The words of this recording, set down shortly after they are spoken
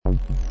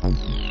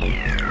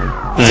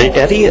The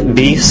Eddie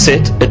B.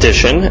 Sit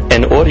edition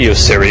and audio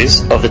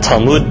series of the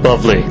Talmud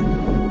Bavli.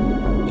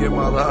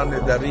 Gemara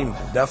Nedarim,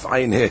 Daf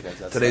Ayin He.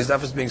 Today's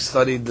daf is being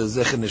studied, the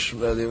Zecher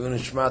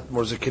Nishmat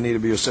Morzekini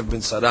Rabbi Yosef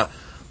ben Sarah.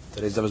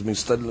 Today's daf is being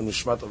studied, the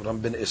Nishmat of Ram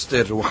ben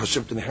Esther, Ruach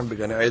Hashem T'nichem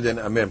B'Gan Eden,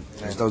 Amen.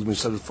 Today's daf is being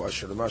studied for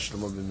Asherma,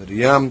 Shlomo ben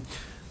Miriam,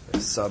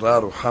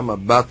 Sarah, Ruhama,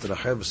 Bat,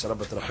 Rachel, Sarah,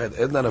 Bat, Rachel,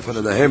 Edna,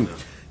 Nefana Lahem,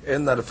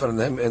 Edna, Nefana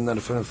Lahem, Edna,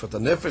 Nefana Fata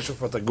Nefesh,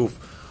 Fata Guf.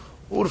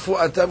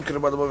 Urfu'atam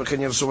Kirabadabah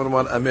V'Ken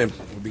Yerushalayim Amen.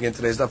 We begin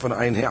today's daf on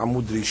Ayin He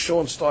Amud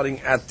Rishon, starting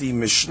at the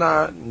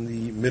Mishnah in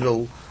the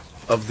middle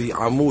of the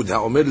Amud.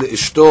 Ha'omer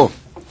le'ishto.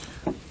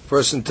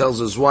 Person tells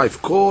his wife,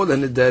 Kol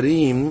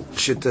ha'nedarim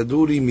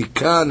shetaduri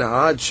mikan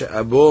ad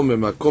she'abo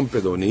memakom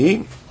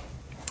pedoni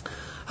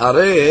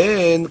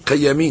haren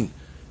kayamin.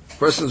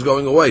 Person's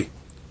going away.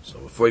 So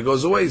before he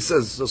goes away, he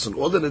says, listen,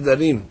 all the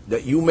nedarim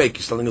that you make,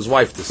 he's telling his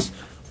wife this,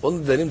 all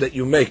the nedarim that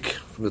you make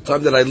from the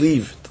time that I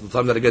leave to the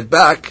time that I get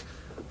back,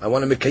 I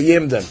want to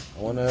mekayim them.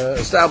 I want to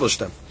establish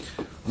them.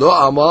 Lo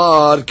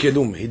amar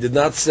kedum. He did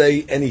not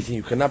say anything.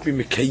 You cannot be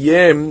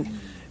mekayim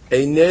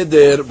a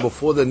neder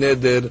before the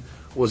neder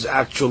was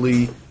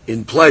actually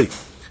in play.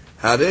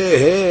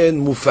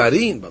 Harehen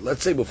mufarin. But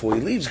let's say before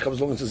he leaves, he comes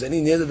along and says,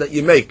 any neder that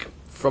you make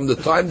from the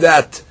time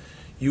that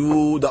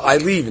I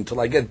leave until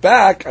I get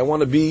back, I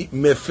want to be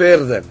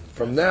mefer them.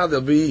 From now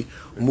there'll be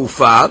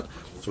mufar.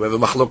 So we have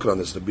a machlok on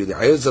this. Rabbi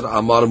Eliezer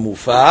amar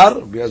mufar.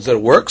 Rabbi Eliezer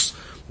works.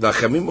 The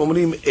Achamim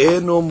omrim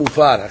eno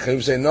mufar.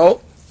 Achamim say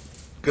no,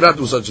 cannot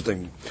do such a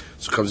thing.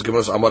 So comes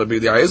Gemara amar Rabbi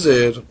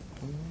Eliezer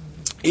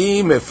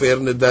im mefer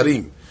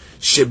nedarim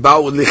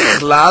shebau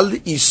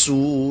lichlal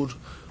isur,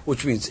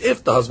 which means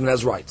if the husband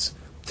has rights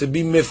to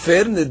be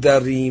mefer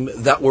nedarim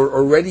that were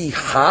already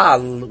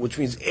hal, which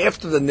means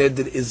after the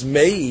neder is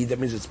made, that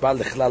means it's bal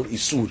lichlal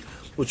isur,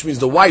 which means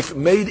the wife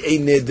made a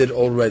neder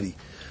already.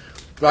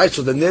 Right,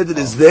 so the neder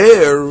is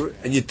there,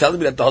 and you're telling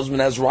me that the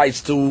husband has rights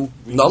to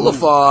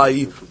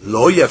nullify.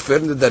 Lo yafer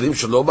nedarim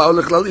shelo ba'u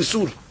lechlal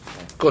isur.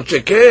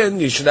 Kocheken,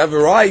 you should have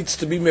rights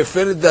to be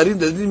mefer nedarim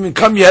that didn't even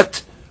come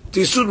yet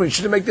to isur. You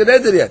shouldn't make the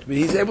neder yet. But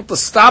he's able to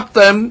stop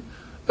them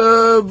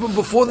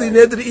before the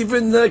neder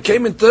even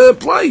came into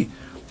play.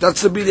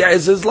 That's the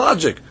B'li'ez's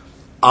logic.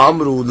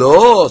 Amru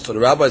lo. So the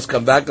rabbis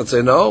come back and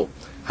say no.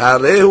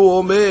 Harehu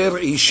omer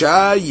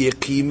isha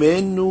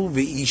yekimenu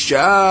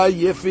ve'isha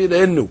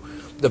yefirenu.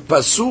 The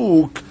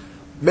pasuk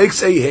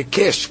makes a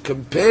hekesh,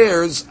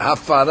 compares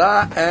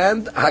hafara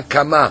and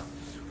hakama,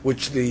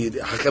 which the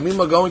hakamim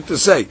are going to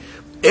say,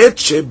 et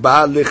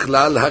sheba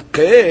lichlal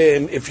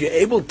hakem, if you're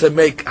able to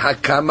make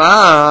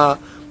hakama,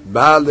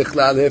 ba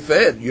lichlal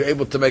hefer, you're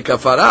able to make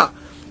hafara,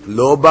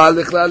 lo ba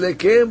lichlal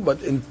hakem,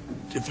 but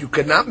if you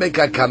cannot make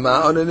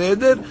hakama on a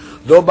neder,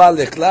 lo ba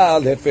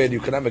lichlal hefer, you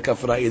cannot make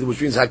hafara either, which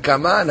means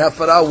hakama and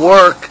hafara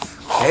work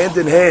hand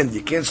in hand.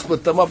 You can't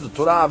split them up. The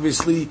Torah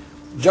obviously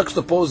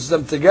juxtaposes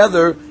them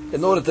together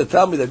in order to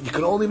tell me that you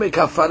can only make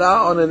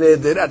hafara on a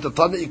neder at the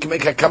time that you can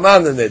make hakama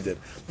on the neder.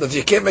 But if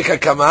you can't make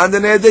hakama on the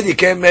neder, you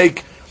can't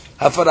make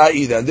hafara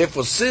either. And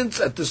therefore, since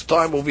at this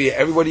time over here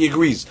everybody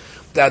agrees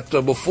that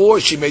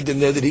before she made the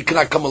neder, he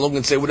cannot come along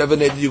and say whatever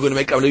neder you're going to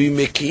make, I'm going to be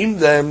making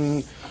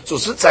them. So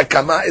since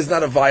hakama is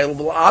not a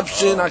viable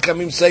option,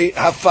 hakamim say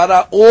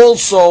hafara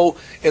also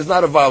is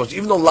not a viable option,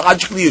 even though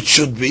logically it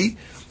should be.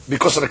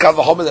 Because of the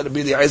kavahoma that Rabbi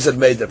Eliezer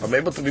made, if I'm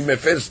able to be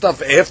mefer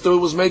stuff after it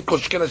was made,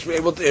 koshken I should be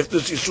able to, after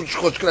Yisur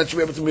koshken I should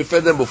be able to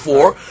mefer them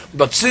before.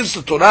 But since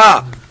the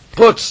Torah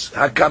puts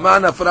hakama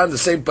and hafara in the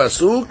same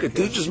pasuk, it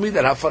teaches me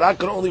that hafara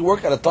can only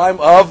work at a time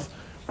of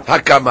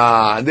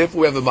hakama, and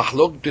therefore we have a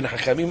machlok between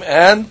hakamim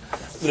and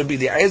Rabbi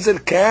Eliezer.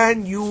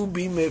 Can you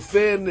be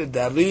mefer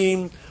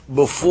nedarim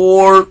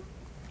before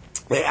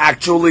they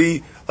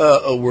actually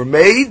were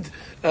made?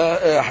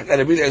 And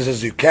Rabbi Eliezer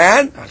says you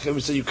can. Hashem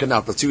say you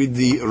cannot. Let's read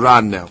the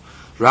Ran now.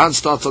 Ran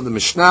starts on the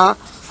Mishnah.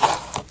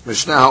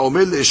 Mishnah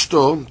ha'omer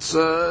le'ishto. It's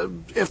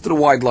after the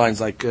wide lines,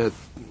 like 10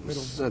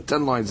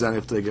 lines down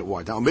after they get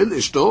wide. Ha'omer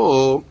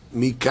le'ishto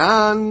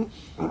mikan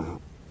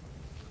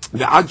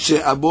ve'ad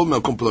she'abo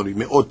me'akom ploni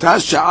me'ota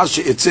sha'a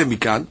she'etzeh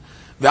mikan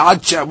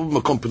ve'ad she'abo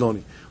me'akom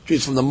ploni. Which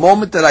means from the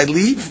moment that I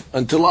leave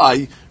until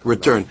I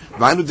return.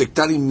 V'aynu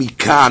dektani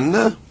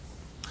mikan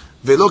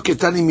ve'lo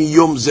ketani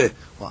miyom zeh.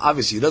 Well,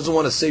 obviously, he doesn't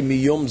want to say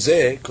miyom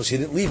zeh because he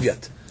didn't leave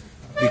yet.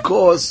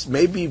 Because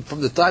maybe from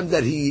the time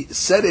that he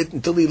said it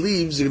until he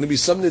leaves, there's going to be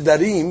some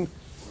nedarim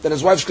that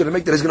his wife's going to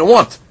make that he's going to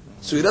want.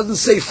 So he doesn't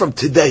say from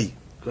today.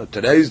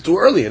 Today is too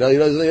early. He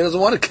doesn't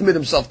want to commit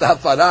himself to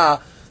hafara,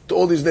 to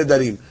all these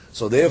nedarim.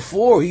 So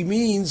therefore, he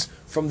means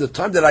from the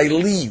time that I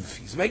leave.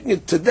 He's making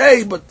it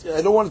today, but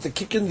I don't want it to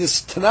kick in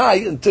this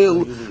tonight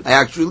until I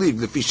actually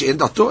leave.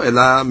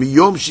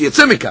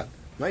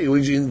 Right?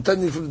 He's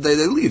intending from the day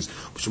that he leaves.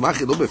 Because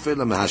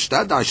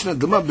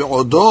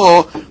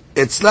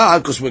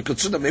we're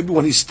concerned that maybe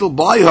when he's still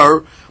by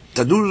her,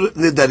 Tadur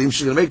Nedarim,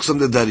 she's going to make some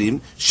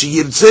Nedarim,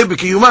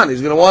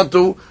 he's going to want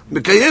to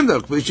Mekayim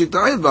them.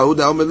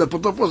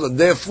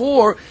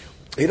 Therefore,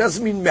 he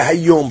doesn't mean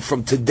Mehayom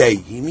from today.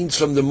 He means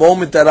from the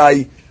moment that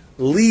I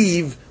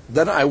leave,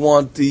 then I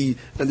want the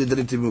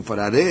Nedarim to be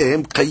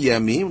Mufararim,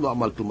 Kayamim, Lo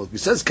Amal Klum. He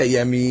says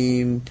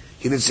Kayamim,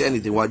 he didn't say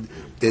anything. What?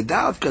 The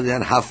Da'af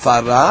Kadan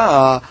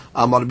Hafara,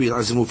 Amar Bil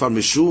Azim Mufar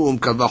Mishum,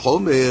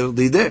 Kalvachomer,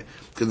 Dide,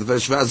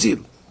 Kadvash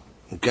Vazil.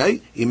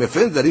 Okay? He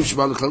mefed Nedarim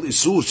Shebal L'Klal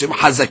Isur, Shem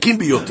Hazakim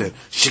Biyoter,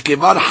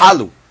 Shekevar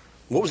Halu.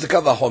 What was the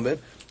Kalvachomer?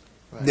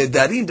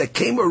 Nedarim that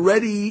came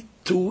already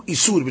to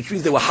Isur, which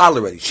means they were hal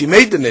already. She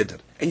made the Neder.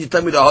 And you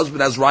tell me the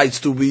husband has rights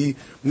to be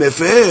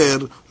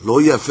mefer, lo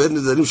yafer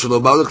nedarim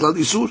shelo ba'u l'klal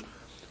isur,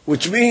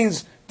 which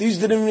means these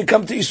didn't even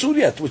come to isur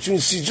yet, which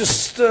means she's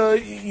just,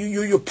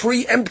 you're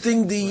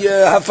preempting the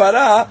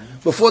hafara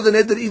before the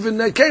neder even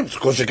came. So,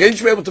 of course, she can't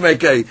be able to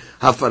make a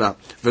hafara.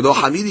 V'lo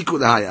hamidi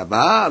kudahaya,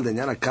 but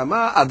l'nyan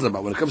hakama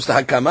adraba. When it comes to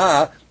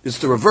hakama, it's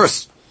the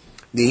reverse.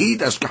 Nihid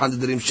ashkahan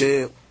nedarim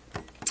she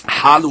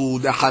halu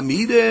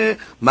dehamide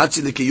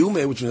matzi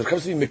lekiyume, which when it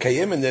comes to be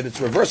mekayem, and then it's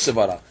reverse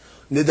sevara.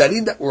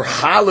 Nedarim that were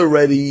hal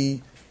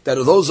already, that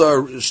those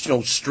are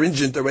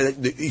stringent already.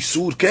 The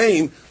isur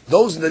came;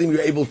 those Nedarim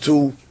you're able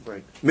to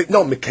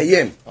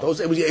mekayem. Those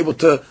you're able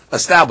to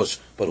establish.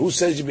 But who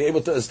says you'll be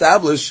able to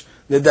establish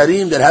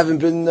Nedarim that haven't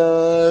been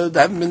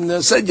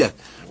said yet?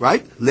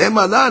 Right? So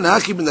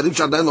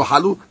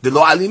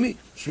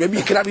maybe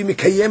you cannot be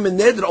mekayem in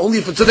neder only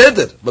if it's a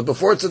neder. But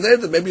before it's a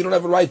neder, maybe you don't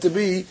have a right to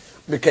be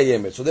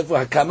mekayem it. So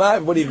therefore, hakama,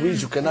 everybody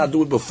agrees you cannot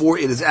do it before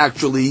it is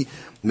actually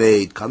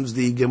made. Comes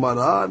the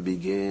Gemara and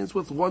begins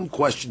with one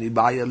question.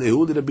 Ibaya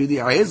lehud Rabbi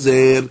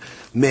Eliezer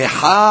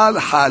mehal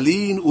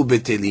halin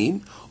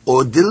ubetelin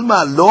or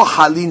dilma lo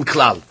halin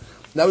klal.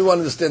 Now we want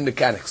to understand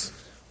mechanics.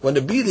 When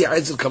the Rabbi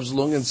Eliezer comes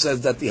along and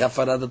says that the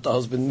hafara that the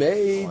husband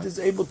made is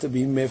able to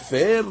be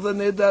mefer the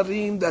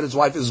nedarim that his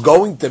wife is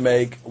going to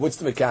make, what's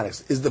the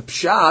mechanics? Is the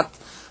pshat,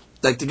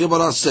 like the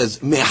Gemara says,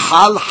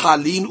 mehal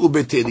halin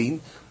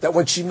ubetelin, that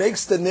when she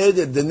makes the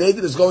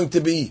neder is going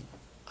to be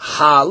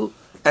hal,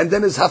 and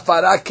then his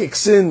hafara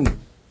kicks in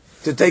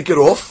to take it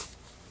off?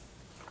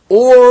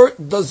 Or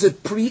does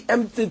it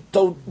preempt it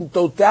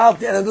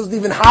totality and it doesn't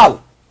even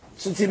hal,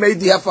 since he made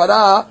the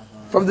hafara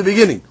from the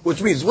beginning?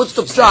 Which means, what's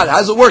the pshat? How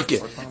does it work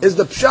here? Is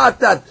the pshat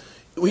that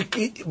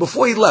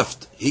before he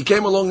left, he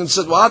came along and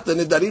said, what? The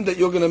nedarim that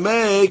you're going to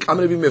make, I'm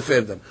going to be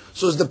mefer them.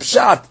 So is the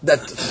pshat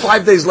that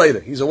 5 days later,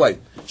 he's away,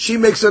 she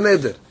makes a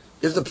neder.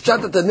 Is the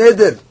pshat that the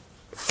neder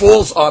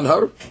falls on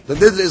her, the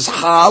neder is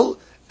hal,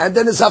 and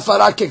then his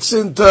hafara kicks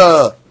in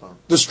to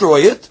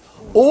destroy it?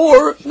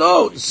 Or,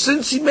 no,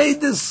 since he made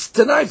this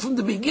tonight from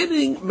the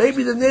beginning,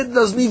 maybe the neder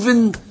doesn't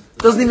even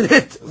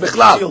hit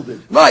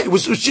Bichlal. Right,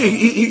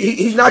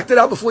 he knocked it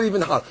out before he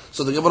even hal.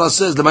 So the Gemara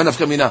says, the manaf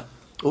kamina.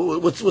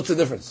 What's the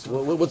difference?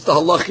 What's the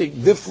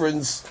halachic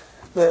difference?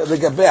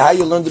 The how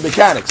you learn the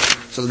mechanics.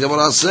 So the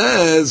Gemara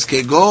says,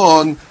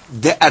 kegon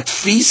de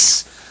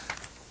atfis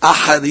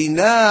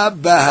aharina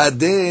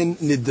bahaden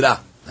nidra.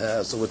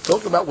 So we're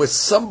talking about where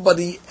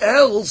somebody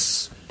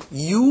else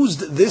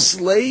used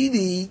this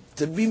lady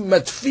to be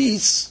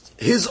matfis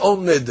his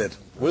own neder.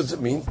 What does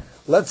it mean?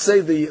 Let's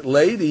say the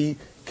lady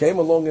came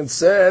along and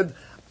said,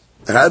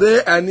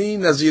 Hare ani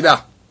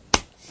nazira.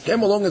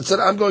 Came along and said,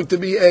 I'm going to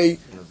be a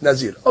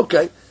nazir.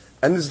 Okay.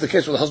 And this is the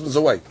case where the husband's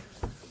away.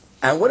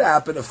 And what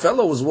happened? A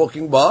fellow was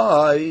walking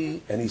by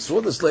and he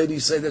saw this lady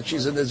say that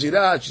she's a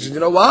nazira. She said, you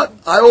know what?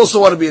 I also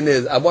want to be a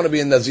nazir. I want to be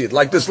a nazir,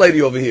 like this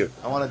lady over here.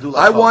 I want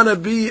to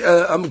do.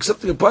 I'm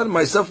accepting upon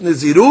myself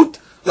nazirut,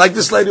 like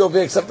this lady over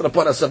here accepted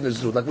upon herself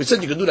nazirut. Like we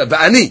said, you can do that.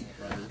 Ba'ani.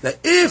 Now,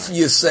 if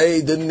you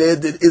say the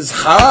neder is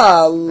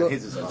hal,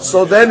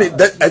 so then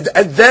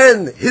and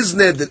then his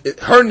neder,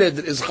 her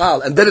neder is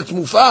hal, and then it's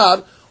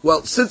mufar.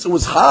 Well, since it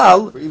was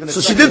hal, so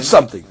she did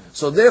something.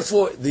 So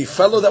therefore, the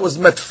fellow that was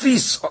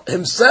matfis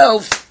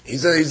himself,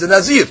 he's a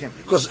nazir,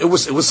 because it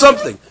was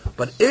something.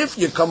 But if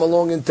you come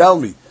along and tell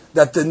me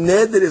that the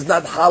neder is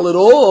not hal at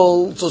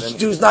all, so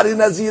she was not in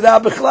nazira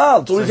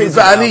b'chlal. So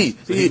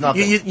you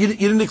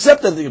didn't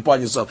accept anything upon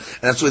yourself.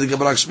 And that's why the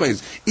Gemara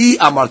explains. I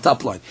amar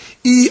top line.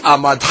 I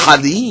amar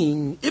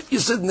halin. If you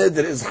said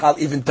neder is hal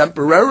even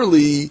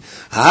temporarily,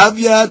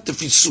 havya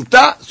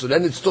tefisuta. So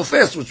then it's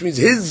tofes, which means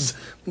his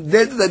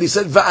neder that he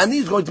said va'ani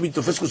is going to be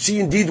tofes, because she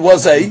indeed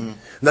was a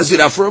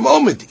nazira for a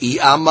moment. I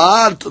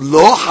amar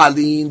lo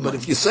halin. But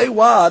if you say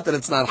what, that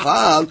it's not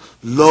hal,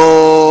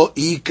 lo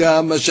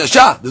ika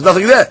mashasha. There's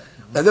nothing there.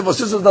 And therefore,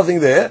 since there's nothing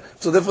there,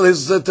 so therefore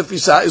his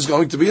tefisa is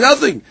going to be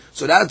nothing.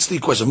 So that's the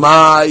question.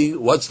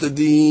 What's the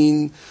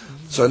deen?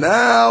 So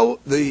now,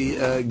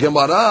 the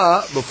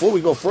Gemara, before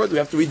we go further, we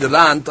have to read the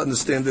Ran to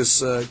understand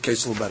this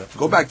case a little better.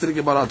 Go back to the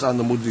Gemara on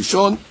the Mud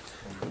Rishon.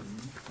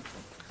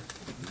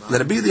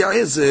 Rabbi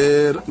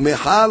Eliezer,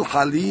 mehal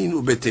halin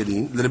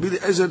ubetelin. Rabbi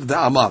Eliezer,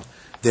 the Amar.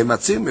 They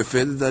matzim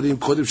mefer nedarim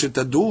kodem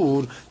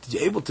shetadur. Did you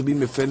able to be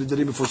mefer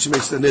nedarim before she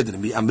makes the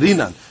nedarim? Be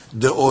amrinan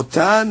the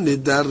otan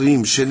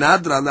nedarim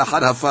shenadra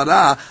lachar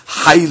hafara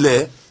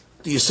hayle.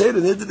 Do you say the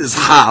neder is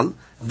hal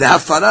The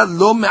hafara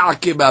lo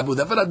me'akebabu.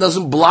 The hafara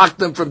doesn't block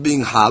them from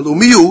being hal.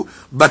 Umiyu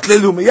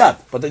batlelu miyad.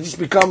 But they just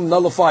become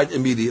nullified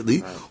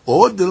immediately.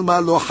 Or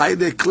dilma lo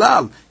hayde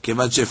klal.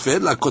 Kevan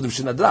shefer la kodem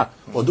shenadra.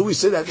 Or do we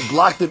say that it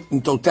blocked it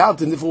in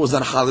totality and if it was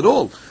not hal at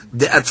all?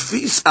 The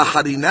atfis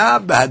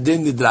acharina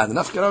b'hadin nidran. The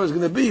nafkara is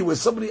going to be where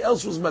somebody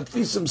else was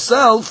matfis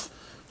himself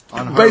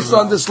based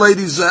on this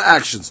lady's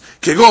actions.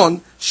 Kegon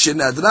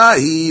shenadra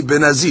hi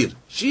benazir.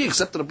 She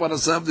accepted upon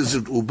herself this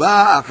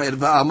uba acher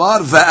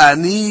va'amar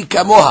va'ani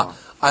kamoha.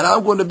 And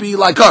I'm going to be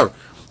like her.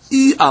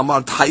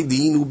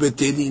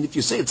 If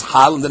you say it's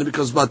hal and then it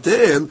becomes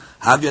batel,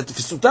 have yet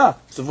fisuta.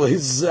 So for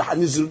his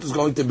nizirut is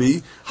going to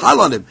be hal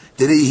on him.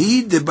 I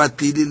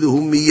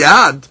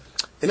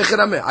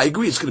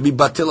agree, it's going to be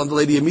batel on the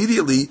lady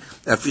immediately.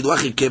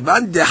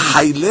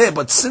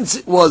 But since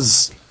it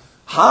was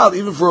hal,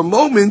 even for a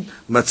moment,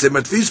 when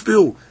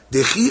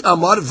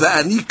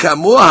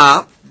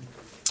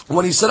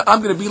he said,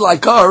 I'm going to be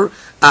like her,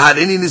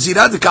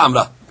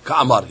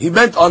 he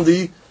meant on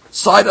the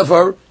side of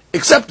her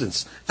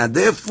acceptance, and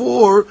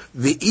therefore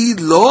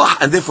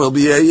he'll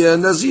be a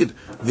nazir.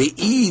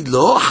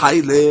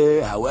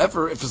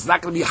 However, if it's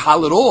not going to be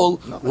hal at all,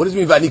 what does it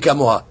mean va'ani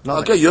kamoha?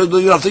 Okay, you're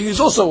nothing. He's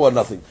also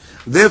nothing.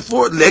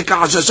 Therefore,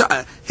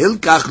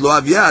 hilkach lo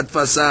avyad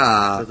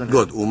fasa.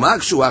 Good.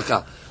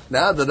 Umak.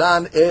 Now the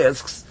Ran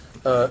asks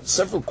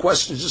several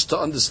questions just to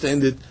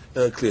understand it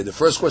clear. The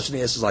first question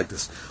he asks is like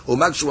this: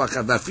 Umak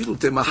shuacha vafilu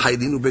tema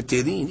haydinu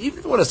beterin. Even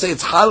if you want to say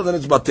it's hal, then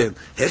it's batel.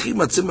 Hechi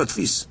matzim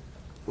matfis.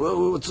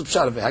 Well, what's the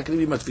pshat of it? How can it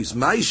be matfis?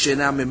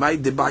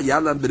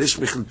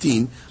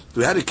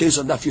 We had a case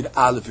on Daf Yud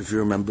Aleph, if you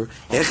remember.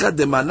 We had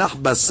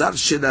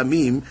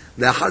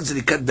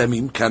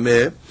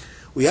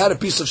a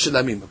piece of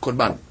shilamim, a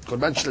korban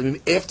shilamim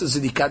after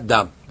zirikat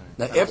dam.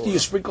 Now, after you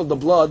sprinkle the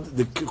blood,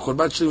 the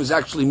korban shilamim was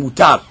actually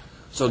mutar.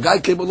 So a guy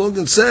came along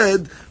and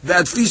said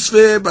that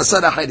fisve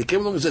basar achayri. He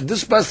came along and said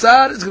this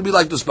basar is going to be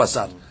like this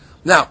basar.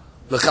 Now,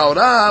 the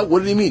chaura, what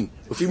did he mean?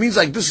 If he means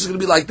like this is going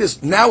to be like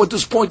this, now at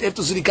this point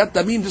after zirikat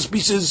damim, this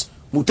piece is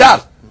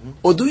mutar.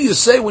 Or do you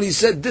say when he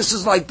said this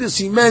is like this,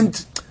 he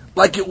meant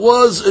like it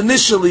was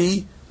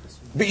initially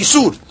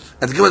be'isur?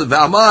 And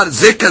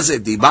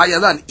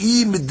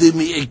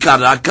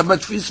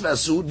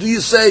do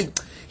you say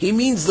he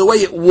means the way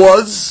it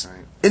was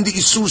in the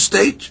isur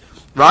stage?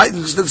 Right?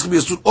 This is going to be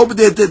a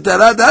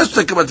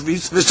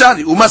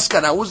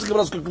What's the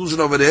Gemara's conclusion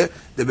over there?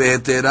 That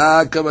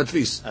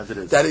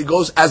it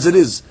goes as it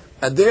is.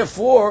 And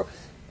therefore,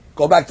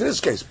 go back to this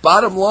case.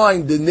 Bottom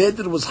line, the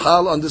neder was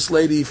hal on this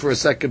lady for a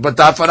second, but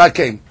the hafara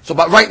came. So,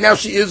 but right now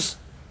she is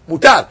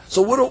mutar.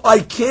 So what do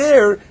I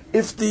care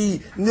if the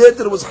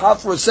neder was hal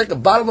for a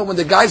second? Bottom line, when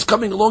the guy's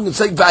coming along and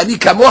saying, va'ani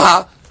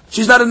kamoha,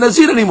 she's not a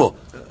nazir anymore.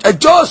 And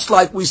just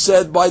like we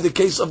said by the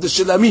case of the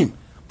shilamim,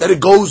 that it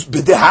goes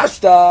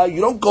b'dehashta, you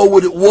don't go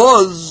what it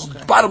was.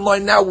 Okay. Bottom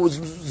line now was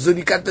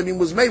zirikat damim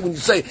was made when you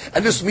say,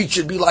 and this meat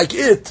should be like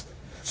it.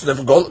 So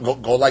therefore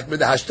go like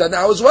b'dehashta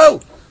now as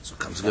well. So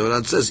comes the Gemara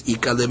and says,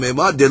 Ika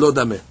lemema delo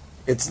dameh.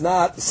 It's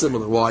not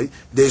similar. Why?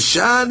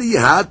 Deshani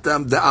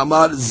hatam de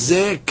amar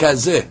ze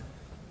kazeh.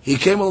 He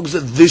came along and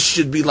said, this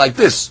should be like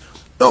this.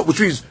 No, which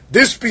means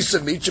this piece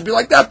of meat should be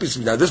like that piece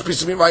of meat. Now this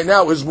piece of meat right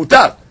now is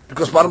mutar,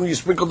 because bottom you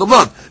sprinkle the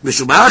blood.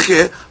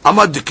 Meshumache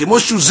amar de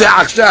kemoshu ze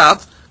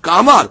akshav.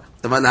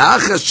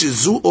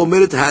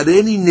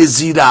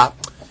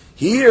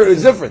 Here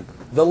is different.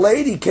 The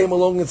lady came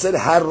along and said,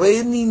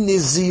 Hareni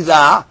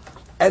Nizira,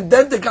 and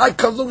then the guy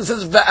comes along and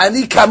says,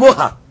 Va'ani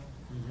Kamoha.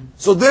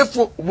 So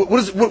therefore,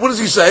 what is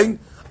he saying?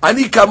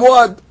 Ani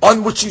Kamoha,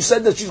 on which she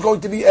said that she's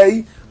going to be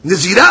a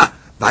Nizira.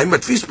 What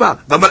is he saying?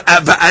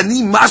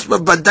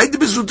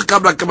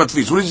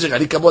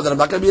 Ani Kamoha, that I'm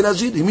not going to be a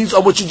Nazir? He means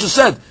on what she just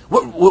said.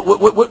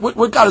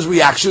 What got his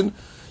reaction?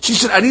 She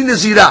said, Ani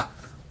Nizira.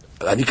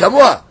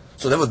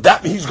 So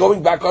that he's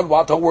going back on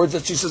what her words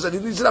that she says.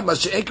 When you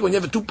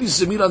have two pieces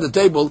of meat on the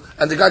table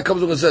and the guy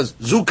comes over and says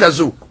zu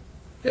kazu,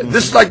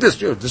 this is like this.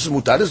 This is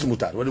mutar. This is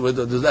mutar.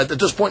 At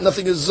this point,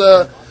 nothing is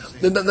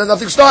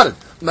nothing started.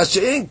 When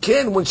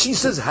she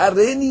says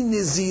hareni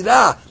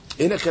nizira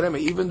in a karema,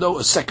 even though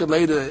a second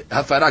later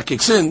hafara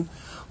kicks in,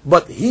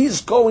 but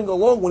he's going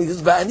along when he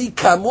says va'ani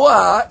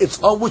kamoa,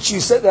 it's on which he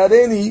said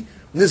hareni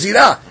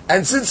nizira,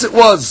 and since it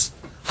was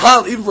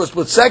hal even for a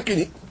split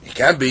second. It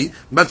can be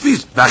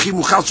matfis. And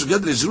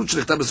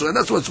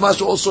that's what's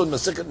mashu also in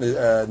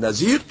Masechet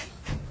Nazir.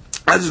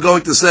 I was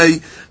going to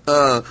say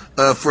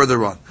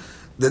further on.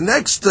 The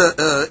next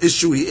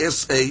issue, he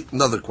asks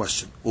another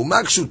question.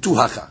 Umakshu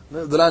tuhacha.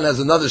 The Ran has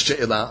another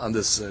she'ila on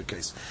this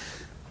case.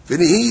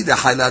 V'nihi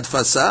de'haylad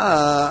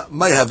fasa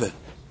mayhaver.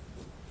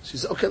 She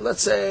says, okay,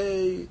 let's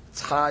say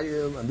it's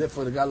hayil, and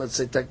therefore the guy, let's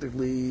say,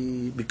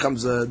 technically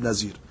becomes a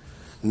Nazir.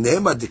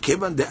 Nema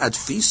dekevan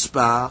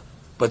de'adfispa.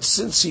 But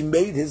since he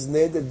made his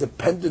neder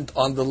dependent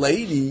on the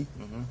lady,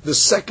 the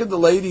second the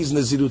lady's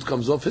nazirut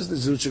comes off, his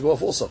nazirut should go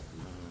off also.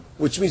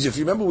 Which means, if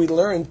you remember, we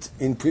learned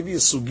in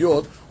previous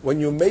sugyot,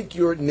 when you make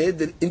your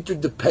neder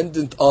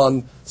interdependent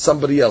on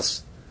somebody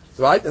else,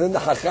 right? And then the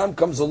hakam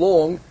comes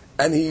along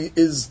and he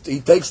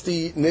takes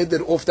the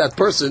neder off that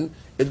person,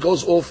 it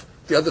goes off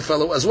the other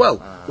fellow as well.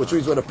 Which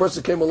means when a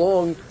person came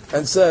along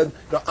and said,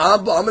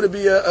 I'm going to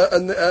be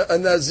a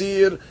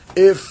Nazir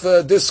if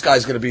this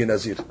guy's going to be a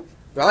Nazir.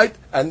 Right?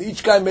 And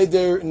each guy made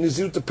their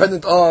Nazir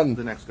dependent on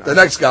the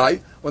next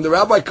guy. When the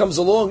rabbi comes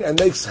along and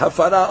makes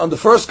hafara on the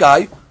first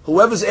guy,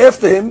 whoever's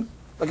after him,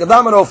 like a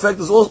domino effect,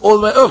 is all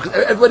the way up.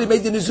 Everybody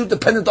made the Nazir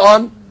dependent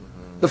on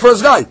the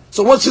first guy.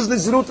 So once his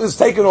Nazirut is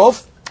taken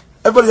off,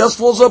 everybody else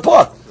falls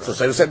apart. So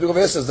say the same thing over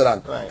here, says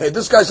Daran. Hey,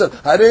 this guy said,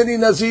 Hareni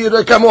Nazir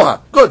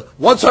Kamoha. Good.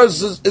 Once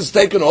hers is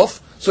taken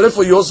off, so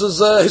therefore yours is,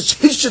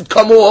 his should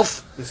come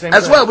off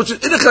as well, which is,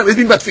 it'll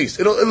be matfis.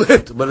 It'll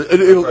hit, but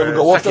it'll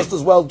go off just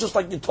as well. Just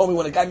like you told me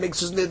when a guy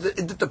makes his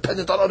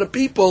dependent on other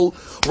people,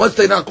 once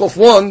they knock off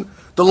one,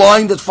 the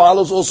line that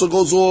follows also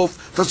goes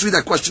off. Let's read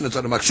that question. It's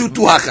on the Makshu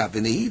tu haka.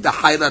 The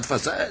highlight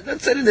fasa.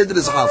 Let's say the neder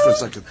is half for a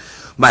second.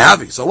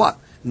 Mahavi. So what?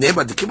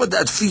 Nema the kibba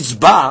that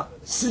fizba.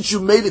 Since you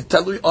made it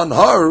tell on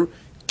her,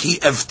 ki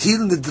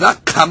eftil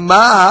nidra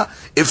kama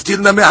eftil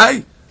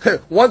namehai.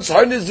 Once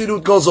her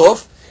nizirut goes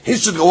off,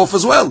 his should go off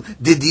as well.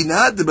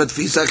 Didina the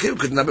matfisa akhir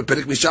could not be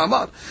perik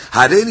mishamar.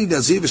 Hareni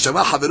nazir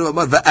v'shama haveru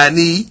amar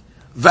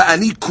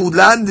va'ani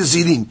kulan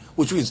nazirin,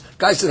 which means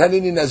guy said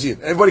Hanini Nazir.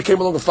 Everybody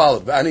came along and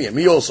followed. Va'ani,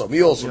 me also.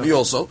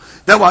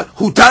 Then what?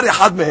 Hutari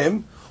had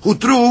mehem, who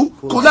threw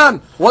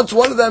kulan. Once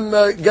one of them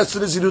gets the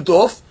Nazirut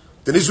off,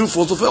 the Nazirut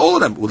falls off for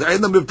all of them.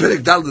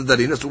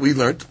 That's what we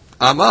learned.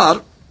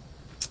 Amar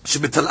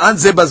shebetalan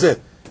zebazeh.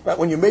 Right,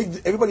 when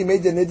everybody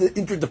made the neder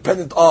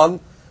interdependent on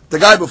the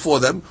guy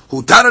before them.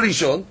 Hutar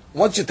rishon.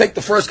 Once you take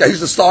the first guy, he's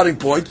the starting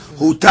point.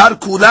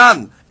 Hutar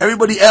kulan.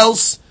 Everybody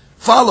else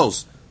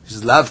follows. He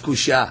says, Lav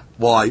kusha.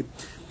 Why?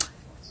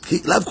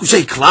 Lav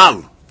kusha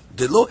klal.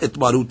 Delo et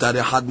maruta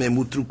rehad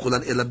memutru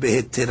kulan ela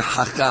beheter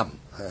hakam.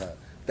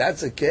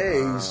 That's a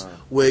case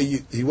where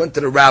he went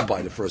to the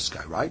rabbi, the first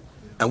guy, right?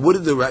 And what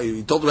did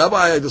he told the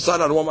rabbi, I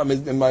decided I don't want my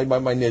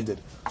neder.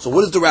 So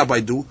what does the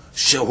rabbi do?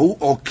 Shehu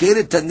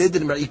okeret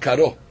neder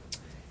me'ikaro.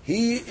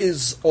 He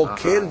is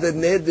okeret the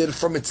neder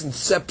from its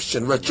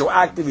inception,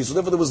 retroactively. So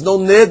therefore there was no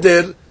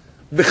neder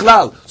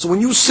bichlal. So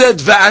when you said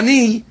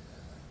va'ani,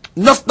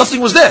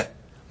 nothing was there.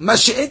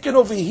 Mashi'ekin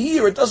over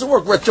here, it doesn't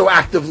work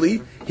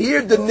retroactively.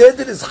 Here, the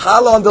neder is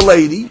chal on the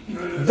lady.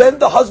 Then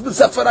the husband's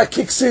hafara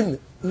kicks in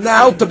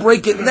now to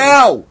break it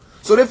now.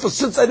 So therefore,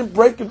 since I didn't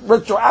break it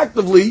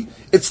retroactively,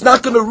 it's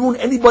not going to ruin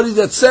anybody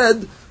that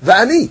said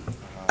vani.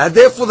 And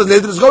therefore, the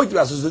neder is going to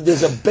be. So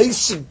there's a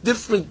basic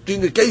difference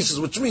between the cases,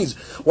 which means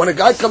when a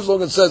guy comes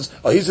along and says,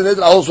 "Oh, he's a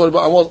neder, I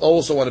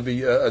also want to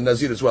be a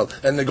nazir as well,"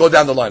 and they go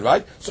down the line,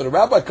 right? So the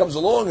rabbi comes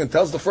along and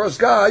tells the first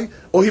guy,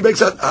 "Oh, he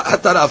makes a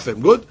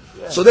hatarafim." Good.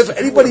 So therefore,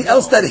 anybody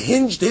else that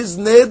hinged his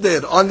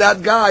neder on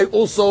that guy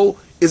also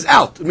is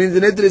out. I mean, the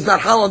neder is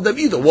not hal on them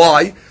either.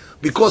 Why?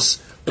 Because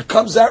it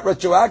comes out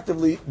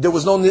retroactively. There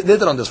was no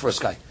neder on this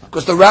first guy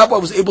because the rabbi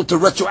was able to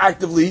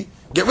retroactively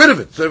get rid of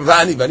it. So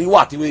vani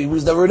what? He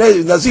was never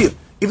a nazir,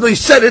 even though he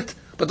said it,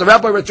 but the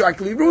rabbi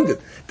retroactively ruined it.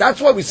 That's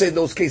why we say in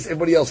those cases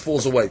everybody else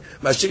falls away.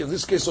 In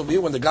this case over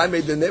here, when the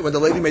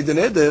lady made the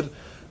neder,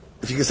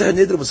 if you can say her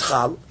neder was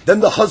chal, then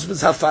the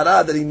husband's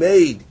hafara that he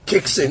made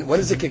kicks in. When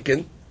does it kick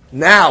in?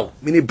 Now,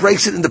 meaning he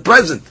breaks it in the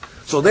present.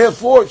 So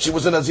therefore, she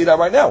was a nazira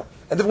right now.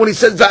 And then when he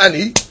says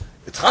va'ani,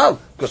 it's chal,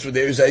 because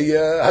there is a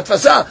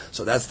hatfasa.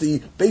 So that's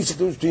the basic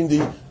difference between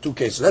the two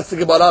cases. So let's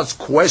think about our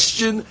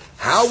question.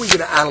 How are we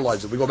going to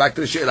analyze it? We go back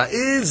to the she'ela.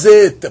 Is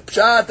it the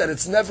pshat that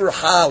it's never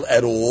hal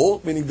at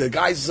all? Meaning the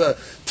guy's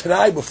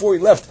tonight before he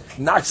left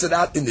knocks it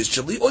out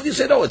initially. Or do you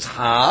say, no, it's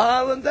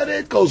hal and then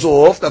it goes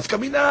off? That's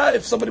coming out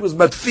if somebody was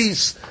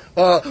matfis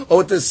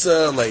with this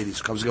lady.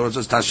 So comes and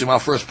says, Tashima,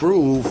 first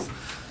proof.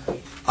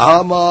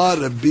 Amar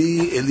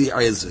Rabbi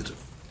Eliezer.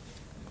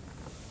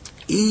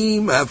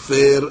 Im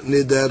hafer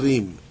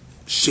nedarim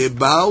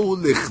shebau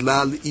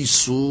lechlal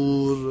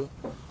isur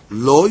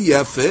lo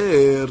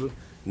yafer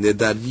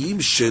nedarim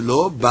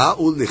shelo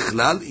ba'u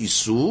lechlal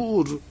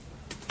isur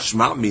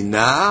shma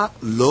mina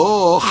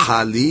lo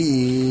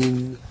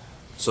halin.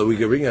 So we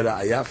can bring a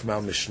ayah from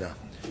our Mishnah.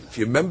 If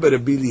you remember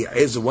Rabbi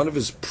Eliezer, one of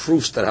his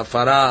proofs that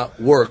hafara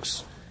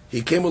works,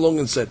 he came along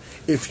and said,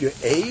 if you're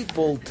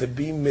able to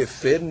be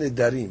mefer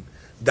nedarim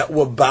that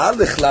were ba'al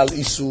lechlal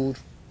isur,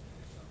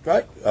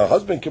 right? A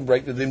husband can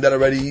break the dim that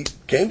already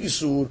came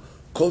isur.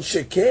 Kol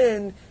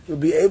sheken, you'll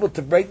be able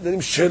to break the dim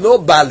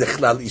shelo ba'al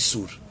lechlal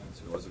isur,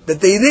 that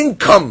they didn't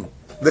come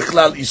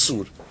lechlal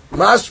isur.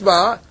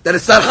 Mashma that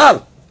it's not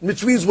hal,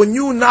 which means when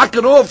you knock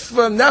it off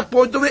from that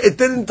point of it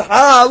didn't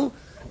hal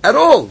at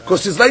all,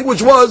 because his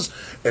language was,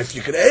 if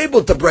you could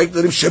able to break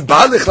the dim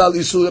sheba lechlal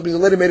isur, that means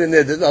the lady made a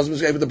neder, the husband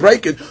was able to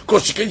break it,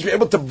 because she can't be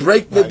able to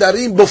break the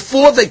darim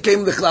before they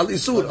came lechlal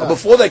isur, or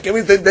before they came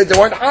in, they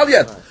weren't hal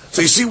yet.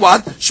 So you see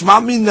what?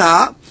 Shma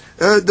mina,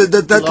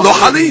 that lo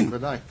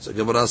halin. So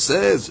Gemara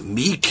says,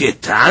 mi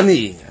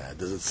ketani.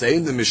 Does it say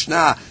in the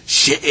Mishnah,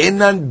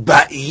 she'enan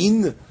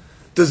ba'in?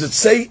 Does it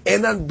say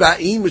enan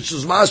ba'in, which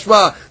is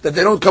mashma, that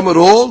they don't come at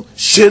all?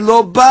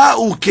 Shelo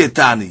ba'u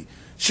ketani.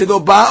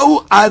 Shelo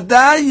ba'u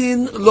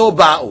adayin lo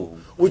ba'u.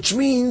 Which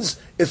means,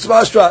 It's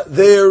mashma.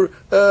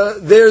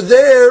 They're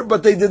there,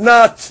 but they did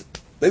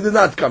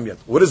not come yet.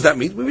 What does that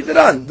mean? We read it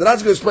on. The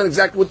Ran's going to explain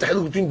exactly what the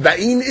hell between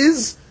ba'in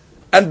is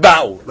and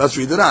ba'u. Let's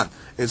read it on.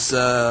 It's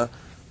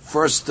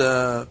first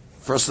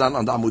line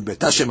on the Amud Bet.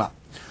 Tashema.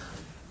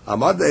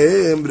 Amad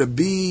lehem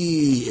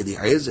Rabbi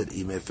Eliezer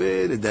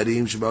imefer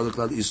nedarim sheba'u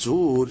l'klal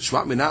isur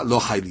shma' mina lo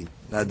chaylin.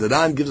 Now the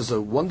Ran gives us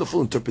a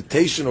wonderful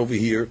interpretation over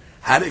here,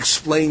 how to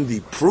explain the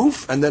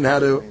proof and then how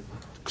to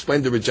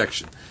explain the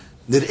rejection.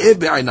 Nir'eh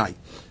be'aynai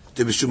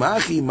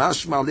tebeshumachi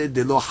mashma le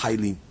de lo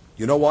chaylin.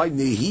 You know why?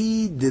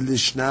 Nehi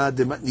delishna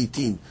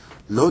dematnitin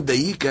lo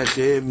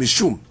dayikache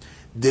mishum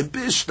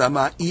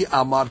debishlama I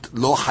amart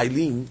lo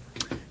chaylin.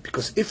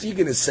 Because if you're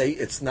going to say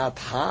it's not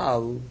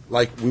hal,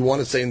 like we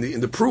want to say in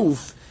the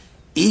proof,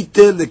 ite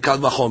le kal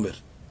vachomer,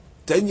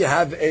 then you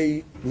have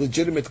a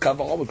legitimate kal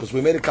vachomer, because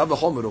we made a kal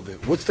vachomer over here.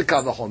 What's the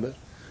kal vachomer?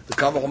 The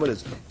kal vachomer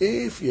is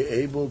if you're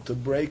able to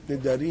break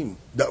nedarim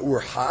that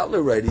were hal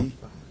already,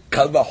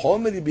 kal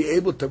vachomer you'll be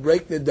able to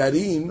break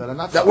nedarim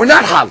that were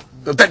not hal.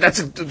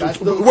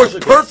 It works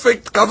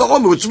perfect kal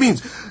vachomer, which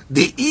means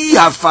the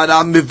I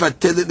hafara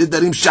mevatelet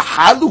nedarim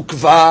shehalu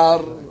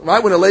kvar.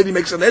 Right, when a lady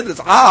makes an neder, it's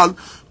hal.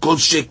 Kol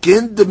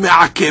shekin de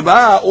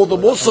me'akeba, all the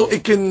more so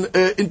it can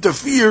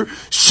interfere.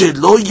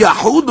 Shelo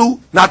yahudu,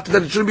 not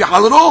that it shouldn't be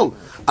hal at all.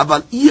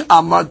 Aval I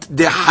amart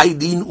de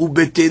haydin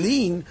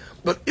ubetelin.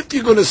 But if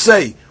you're going to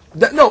say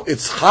that no,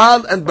 it's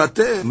hal and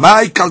batel,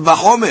 my kal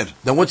vachomer,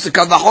 then what's the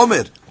kal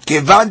vachomer?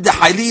 Kevan de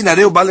haylin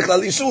areu balech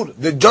al isur.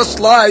 They're just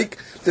like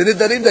the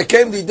nedarim that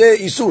came the day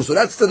isur. So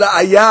that's the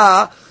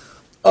ayah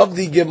of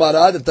the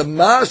Gemara, that the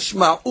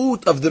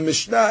mashma'ut of the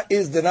Mishnah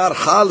is they're not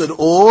hal at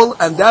all,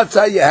 and that's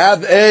how you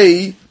have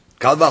a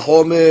kal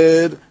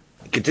vachomer.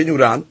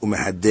 Continue on.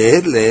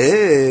 Umehader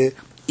le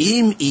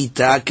im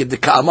ita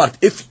kedeka'amart.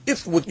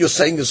 If what you're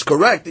saying is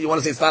correct, that you want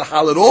to say it's not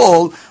hal at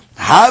all,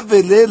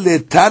 havele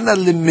letana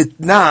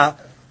limitna.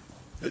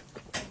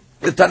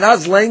 The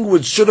Tana's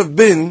language should have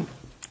been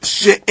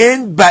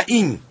she'en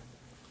ba'in.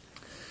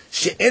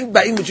 She'en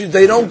ba'in, which means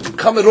they don't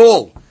come at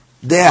all.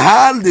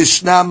 דהה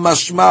לשנה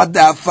משמע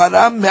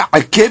דהפרה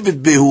מעכבת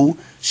בהו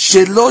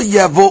שלא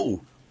יבואו.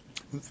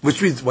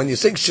 Which means when you're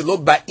saying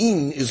שלא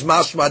ba'in is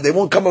mashma, they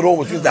won't come at all,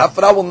 which means the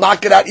hafara will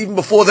knock it out even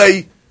before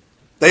they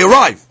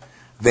arrive.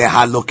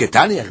 והלא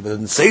קטני, it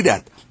doesn't say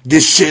that.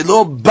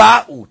 דשלא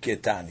באו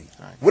קטני.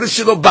 What is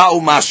שלא באו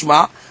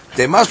משמע?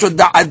 דמשמע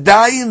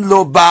דעדיין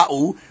לא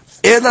באו,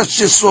 אלא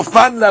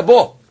שסופן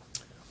לבוא.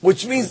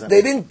 Which means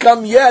they didn't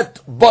come yet,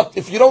 but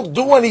if you don't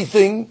do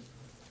anything,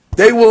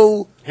 they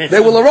will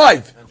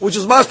arrive, which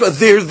is mashma.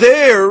 They're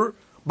there,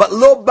 but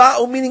lo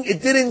ba'u, meaning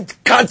it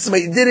didn't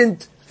consummate, it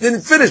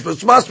didn't finish, but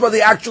it's mashma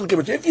the actual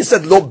kibbutz. If you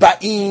said lo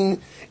ba'in,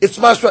 it's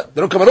mashma,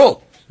 they don't come at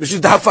all. Which is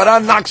the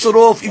hafara knocks it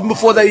off even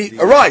before they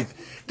arrive.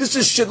 This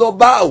is shelo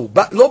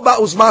ba'u. Lo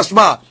ba'u is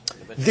mashma.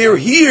 They're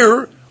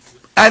here,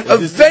 and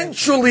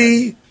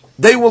eventually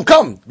they will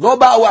come. Lo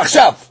ba'u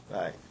achshav.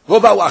 Lo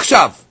ba'u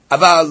achshav.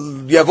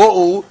 Aval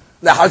yavo'u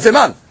lahal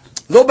zeman.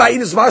 Lo ba'in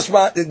is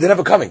mashma, they're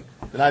never coming.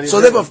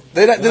 So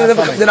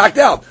they're knocked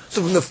out.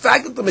 So from the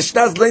fact that the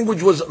Mishnah's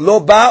language was lo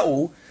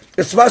ba'u,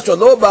 it's mashma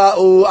lo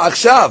ba'u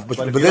akshav, but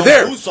they're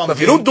there. But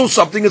if you don't do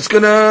something, it's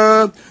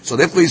gonna. So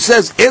therefore he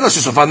says ela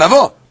shesofan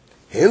navo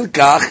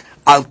hilkach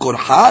al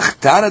korchach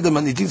tana de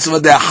manitin tzva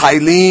de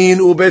haylin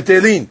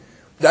ubetelin,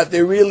 that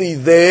they're really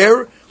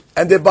there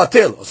and they're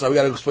batel. So we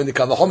got to explain the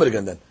kal vachomer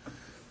again then.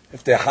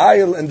 If they're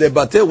hayil and they're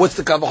batel, what's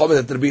the kal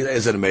vachomer that Rabbi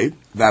Eliezer made?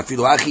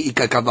 Va'afilu achi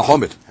ika kal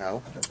vachomer.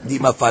 How? The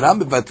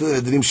mafaram bebatel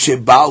nedarim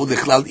sheba'u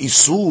lechlal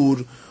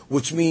isur,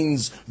 which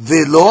means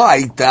velo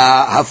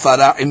aita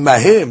hafara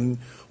imahem,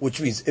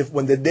 which means if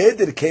when the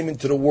neder came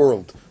into the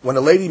world, when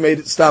a lady made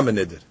it stam a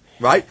neder,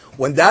 right?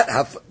 When that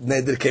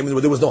neder came in,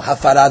 there was no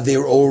hafara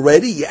there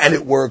already, and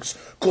it works.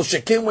 Kol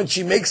shekin when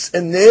she makes a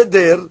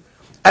neder,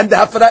 and the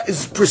hafara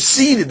is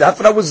preceded. The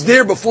hafara was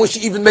there before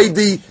she even made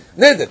the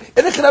neder.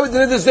 And the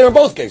neder is there in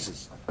both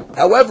cases.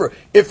 However,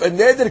 if a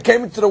neder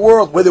came into the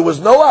world where there was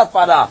no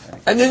hafara,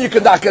 and then you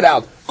could knock it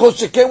out, kol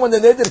shekin when the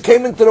neder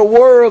came into the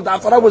world, the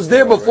hafara was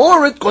there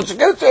before it, kol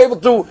shekin you're able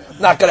to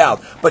knock it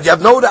out. But you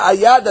have no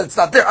ayah that it's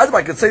not there.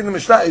 Otherwise, I could say in the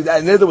Mishnah,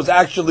 that neder was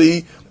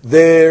actually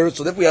there,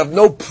 so that we have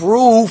no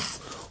proof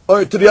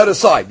to the other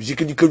side.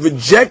 Because you could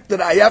reject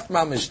the ayah from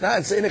our Mishnah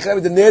and say the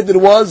neder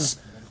was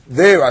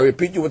there. I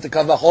repeat you what the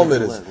kal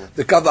vachomer is.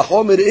 The kal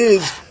vachomer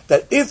is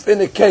that if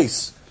in a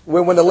case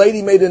when a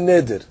lady made a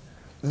neder,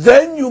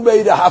 then you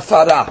made a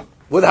hafara,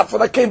 when the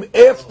hafara came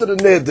after the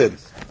neder,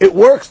 it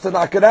works to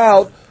knock it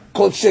out.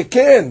 Kol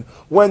sheken,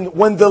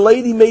 when the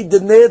lady made the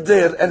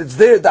neder and it's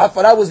there, the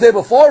hafara was there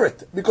before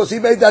it, because he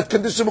made that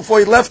condition before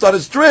he left on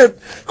his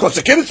trip. Kol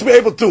sheken is to be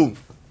able to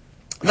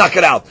knock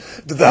it out.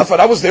 The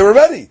hafara was there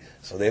already.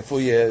 So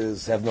therefore you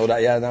have no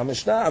ra'yah in our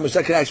Mishnah. Our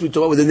Mishnah can actually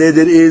talk about where the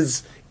neder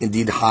is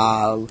indeed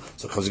hal.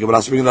 So comes the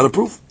Gemara to bring another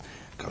proof.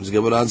 Comes the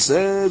Gemara and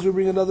says we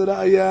bring another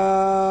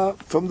ayah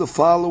from the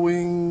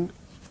following.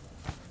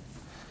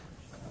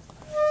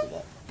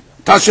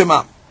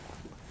 Tashema.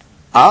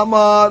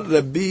 Amar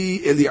Rabbi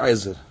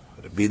Eliezer.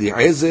 Rabbi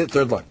Eliezer,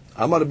 third line.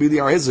 Amar Rabbi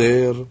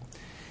Eliezer.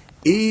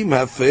 אם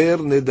הפר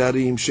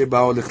נדרים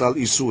שבאו לכלל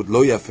איסור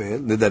לא יפר,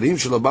 נדרים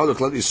שלא באו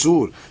לכלל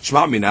איסור,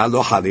 שמע מינה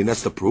לא חלין,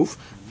 that's the proof.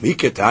 מי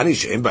קטני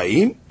שהם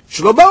באים?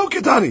 שלא באו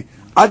קטני,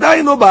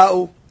 עדיין לא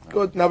באו.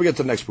 Good, now we get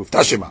to the next proof.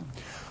 תשמע.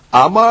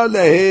 אמר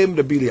להם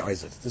רבי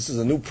אליעזר. This is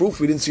a new proof,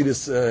 we didn't see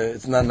this,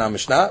 it's not in our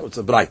Mishnah, it's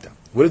a Braita.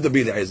 What did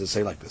רבי אליעזר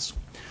say like this?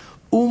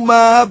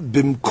 ומה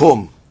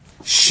במקום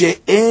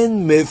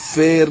שאין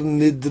מפר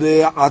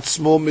נדרי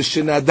עצמו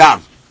משנדר,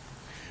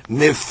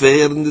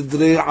 מפר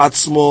נדרי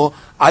עצמו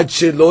עד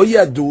שלא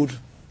ידור,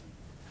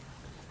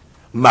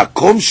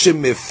 מקום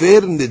שמפר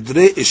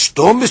נדרי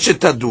אשתו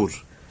משתדור,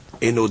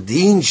 אינו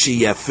דין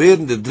שיפר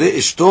נדרי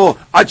אשתו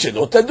עד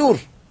שלא תדור.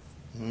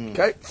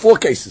 Okay, 4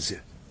 cases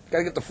here.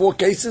 Gotta get the 4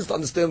 cases to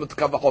understand what the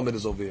Kav HaChomer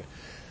is over here.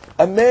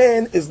 A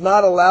man is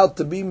not allowed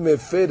to be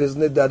mefer his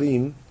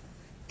nedarim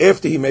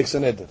after he makes a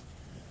neder.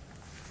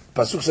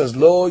 Pasuk says,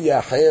 Lo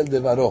yachel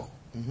devaro.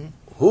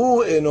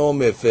 Hu eno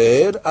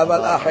mefer,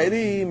 aval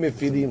acherim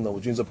mefirim lo.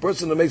 Which means a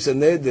person who makes a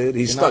neder,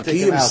 he's stuck. He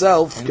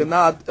himself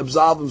cannot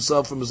absolve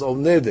himself from his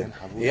own neder.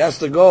 He has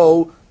to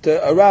go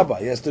to a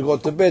rabbi. He has to go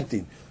to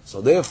Betin. So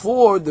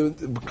therefore, the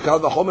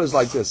Kav HaChomer is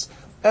like this.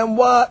 And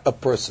what a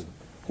person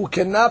who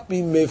cannot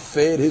be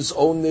mefer his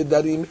own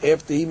nedarim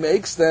after he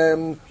makes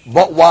them,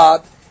 but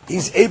what?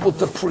 He's able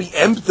to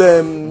preempt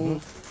them.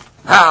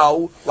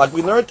 How? Like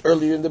we learned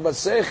earlier in the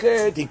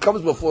Masechet, he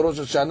comes before Rosh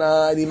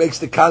Hashanah and he makes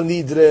the Kal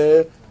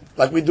Nidre,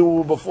 like we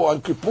do before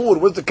on Kippur.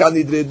 What does the Kal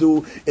Nidre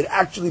do? It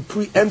actually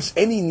preempts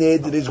any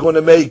nid that he's going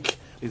to make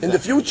in the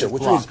future.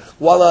 Which means,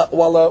 while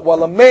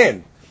a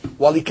man,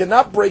 while he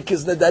cannot break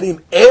his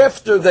nedarim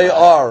after they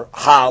are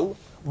hal,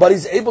 but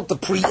he's able to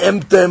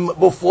preempt them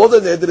before the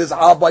neder is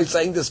hal by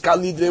saying this Kal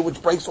Nidre,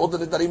 which breaks all the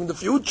nedarim in the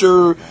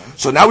future.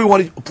 So now we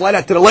want to apply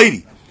that to the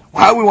lady.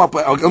 How we want to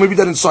apply? Okay, let me read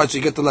that inside so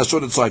you get the last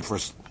short inside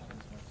first.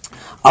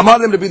 אמר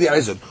להם רבי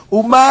אליעזר,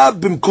 ומה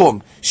במקום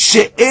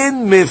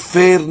שאין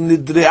מפר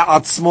נדרי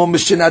עצמו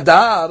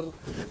משנדר,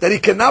 that he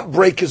cannot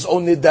break his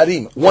own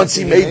nidarim once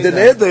he made the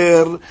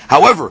neder.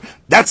 However,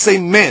 that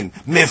same man,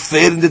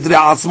 מפר נדרי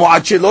עצמו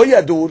עד שלא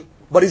ידור,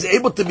 but he's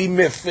able to be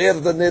mefer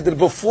the neder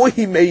before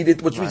he made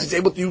it, which means he's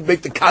able to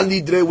make the kal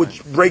nidre,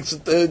 which breaks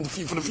it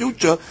for the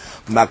future.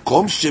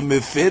 Makom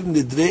shemefer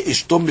nidre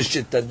ishto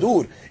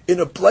mishetadur, in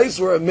a place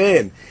where a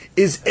man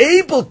is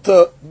able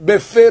to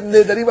mefer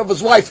nedarim of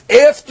his wife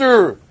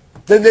after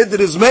the neder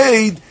is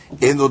made,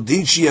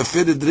 enodin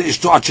sheyefer nidre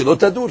ishto achelo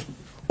tadur.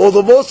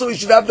 Although also he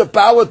should have the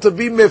power to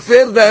be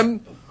mefer them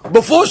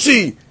before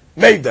she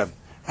made them.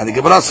 And the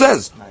Gemara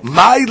says,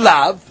 my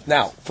love.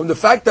 Now, from the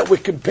fact that we're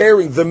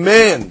comparing the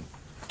man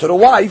to the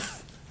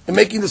wife and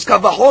making this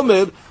Kav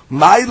HaChomer,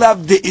 my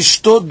love de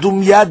ishto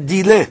dumya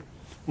dile,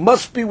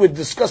 must be we're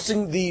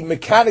discussing the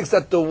mechanics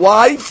that the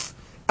wife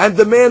and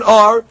the man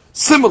are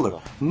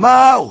similar.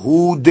 Ma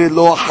hu de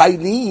lo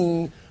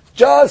haylin,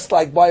 just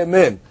like by a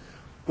man.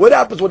 What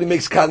happens when he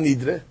makes Kal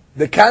Nidre?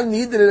 The Kal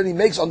Nidre that he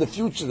makes on the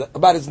future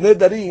about his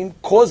nedarim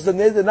caused the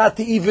neder not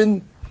to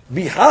even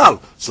be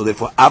hal. So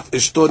therefore, af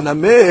ishto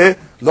nameh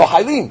lo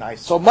haylin.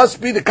 Nice. So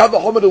must be the Kav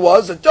HaChomer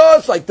was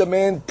just like the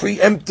man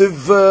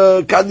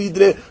preemptive Kal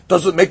Nidre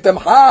doesn't make them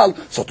hal.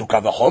 So to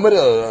Kav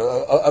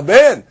HaChomer, a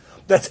man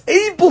that's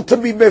able to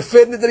be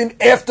mefer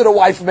nedarim after the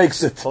wife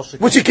makes it,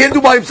 which he can't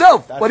do by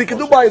himself, but he can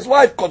do by his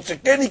wife.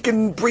 He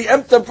can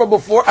preempt them from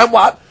before. And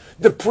what?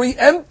 The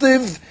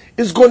preemptive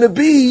is going to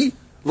be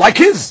like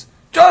his.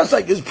 Just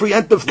like his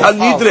preemptive Kal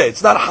Nidre.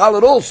 It's not hal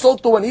at all. So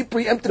too when he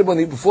preempted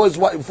him before he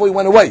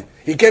went away.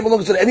 He came along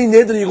and said, any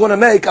neder you're going to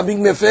make, I'm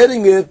being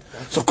mefering it.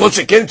 So of course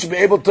she should be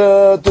able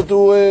to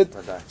do it.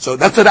 So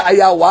that's the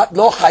ayah what?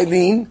 Lo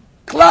chaylin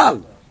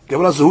klal.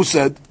 Gemara says, who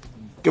said?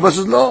 Gemara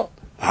says, lo.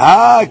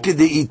 Ha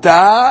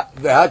kedeita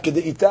veha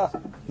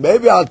kedeita.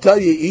 Maybe I'll tell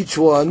you each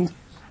one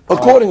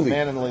accordingly.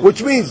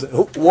 Which means,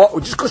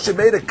 just because she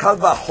made a Kav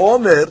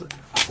HaChomer,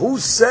 who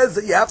says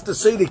that you have to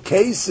say the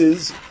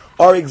cases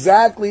are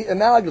exactly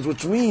analogous,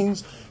 which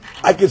means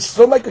I can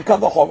still make a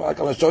Kav HaChomer, like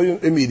I'll show you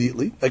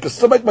immediately. I can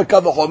still make my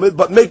Kav HaChomer,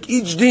 but make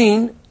each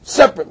din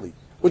separately.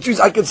 Which means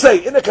I can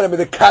say, in the kind of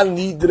the Kal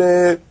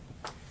Nidre,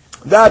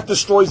 that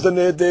destroys the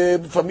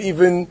neder from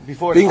even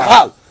before being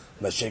hal.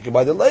 Mashake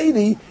by the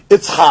lady,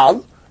 it's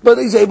hal, but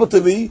he's able to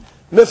be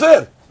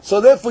mefer.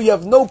 So therefore you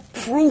have no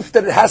proof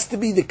that it has to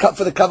be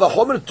for the Kav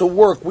HaChomer to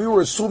work. We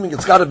were assuming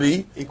it's got to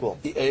be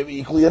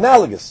equally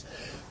analogous.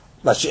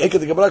 Mashiach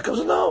the Gemara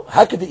comes, no,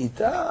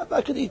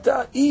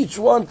 hakadita, each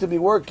one to be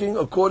working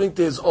according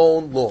to his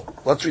own law.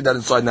 Let's read that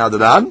inside now. The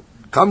Ran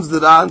comes the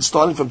Ran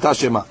starting from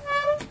Tashema.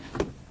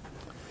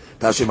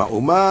 Tashema,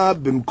 Uma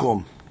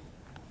bimkom.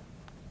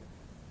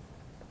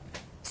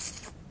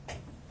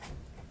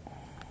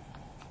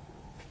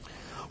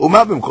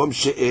 Uma bimkom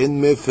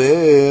she'en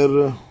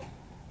mefer.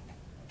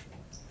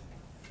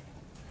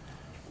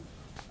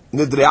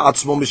 Nidre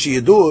atzmo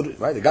mishiyadur.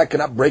 Right, the guy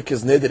cannot break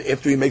his neder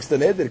after he makes the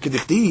neder.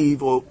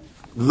 Kediktiv or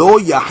lo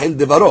yahel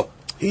devaro.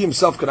 He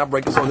himself cannot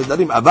break his own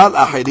nedarim. Aval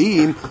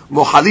achirim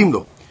mohalim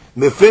lo.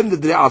 Mefer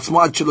nidre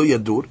atzmo ad shelo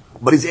yadur.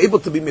 but he's able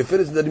to be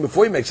mefiris nedarim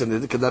before he makes a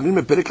neder.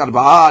 Kedarim meperik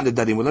arba'a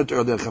nedarim. We learned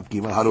earlier Chav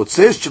Gimel.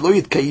 Harotzes shelo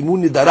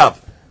yitkayimu nedarav.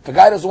 If a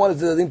guy doesn't want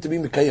his nedarim to be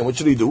mekayim, what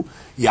should he do?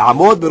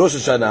 Ya'amod berosh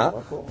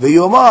Hashanah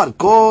v'yomar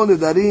kol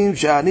nedarim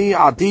shani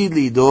atid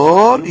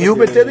lidor yu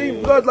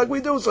beterim. Good, like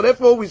we do. So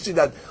therefore we see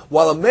that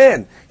while a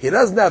man, he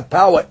doesn't have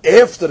power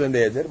after the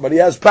neder, but he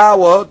has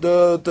power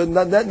to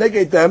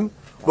negate them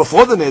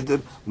before the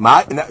neder.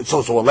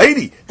 So a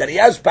lady that he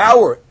has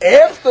power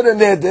after the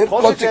neder,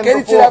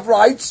 he should have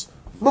rights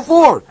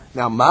before.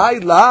 Now my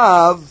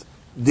love,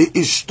 the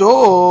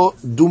ishto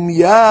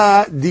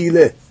dumya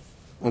dile.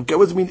 Okay,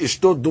 what does it mean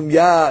ishto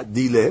dumya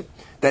dile?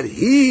 That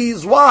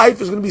his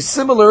wife is going to be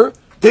similar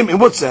to him. In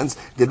what sense?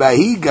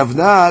 Debahi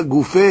gavna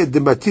gufe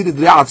debatir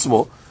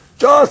dre'atzmo.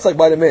 Just like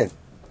by the man.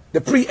 The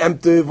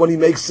preemptive, when he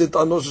makes it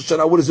on Rosh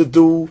Hashanah, what does it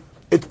do?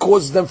 It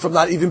causes them from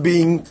not even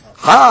being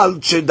hal,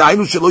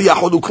 shedainu shelo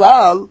yachodu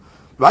klal,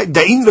 right?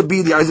 Da'in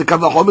Rabbi Eliezer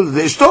kav ha'chomer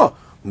de'ishto.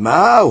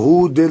 Ma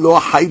hu de lo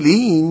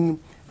haylin.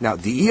 Now,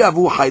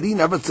 di'avu haylin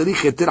ava tzarich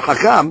heter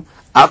hakam,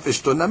 af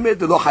ishto named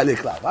de lo hayle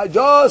klal. Right?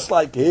 Just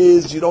like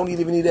his, you don't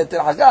even need heter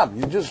hakam.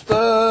 You just,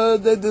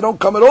 they don't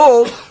come at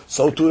all.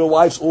 So too the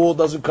wife's oil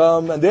doesn't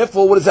come. And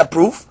therefore, what is that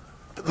proof?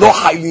 Lo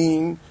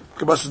haylin.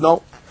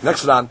 No.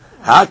 Next round.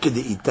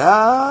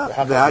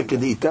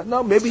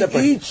 No, maybe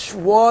each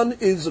one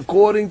is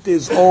according to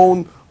his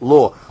own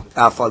law.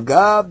 It's not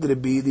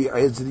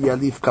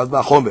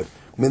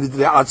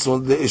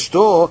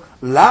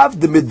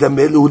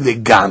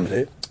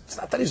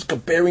that he's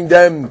comparing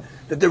them,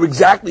 that they're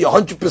exactly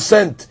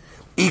 100%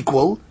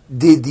 equal.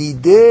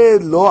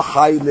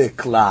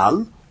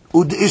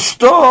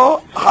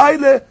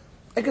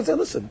 I can say,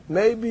 listen,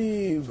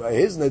 maybe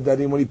his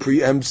nedarim, when he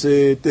preempts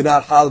it, they're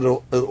not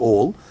hal at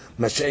all.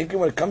 Mashenkin,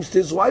 when it comes to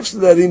his wife's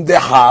nedarim, they're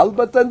hal,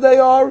 but then they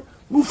are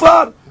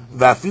mufar. And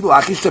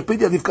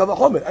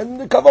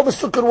the kavachomer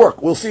still can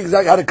work. We'll see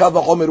exactly how the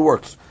kavachomer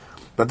works.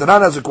 But the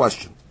Ran has a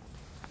question.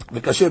 I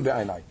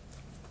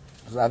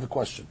have a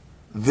question.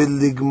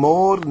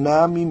 ולגמור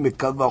נמי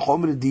מקל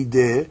וחומר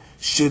דידה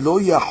שלא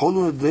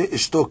יכולנו לדרי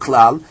אשתו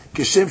כלל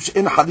כשם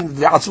שאין חלים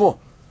לדרי עצמו.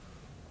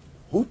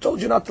 Who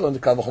told you not to learn the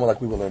Kal V'chomer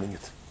like we were learning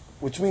it?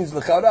 Which means,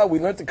 l'chara, we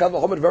learned the Kal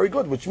V'chomer very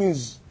good, which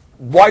means,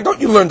 why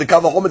don't you learn the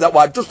Kal V'chomer that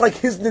way? Just like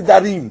his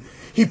Nedarim,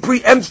 he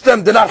preempts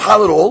them, they're not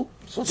hal at all.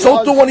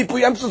 So too, when he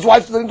preempts his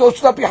wife, they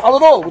should not be hal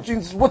at all. Which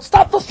means, what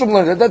stopped us from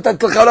learning that?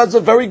 That l'chara is a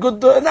very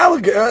good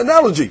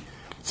analogy.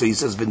 So he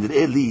says,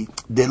 "V'nir'eli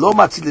delo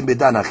matzilim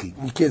bedanachi."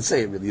 You can't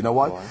say it really. You know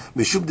why?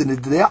 Mishum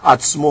denidrei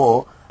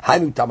atzmo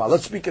hainu tama.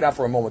 Let's speak it out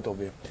for a moment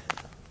over here.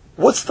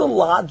 What's the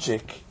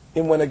logic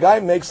in when a guy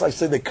makes, like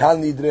say, the kal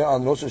nidre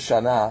on Rosh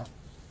Hashanah,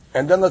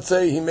 and then let's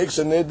say he makes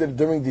a neder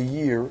during the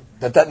year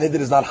that neder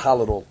is not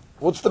hal at all?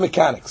 What's the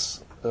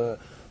mechanics? The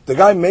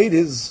guy made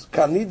his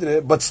kal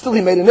nidre, but still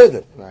he made a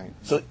neder. Right.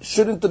 So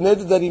shouldn't the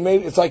neder that he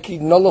made? It's like he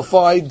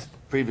nullified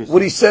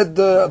what he said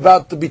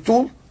about the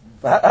bitul.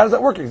 How does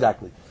that work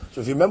exactly? So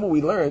if you remember,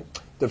 we learned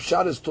the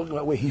Pshat is talking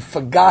about where he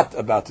forgot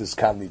about his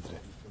Kal Nidre.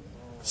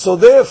 So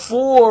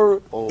therefore,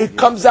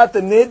 comes out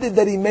the neder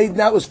that he made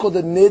now is called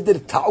the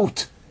neder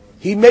ta'ut.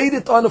 He made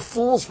it on a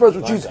false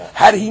person, which means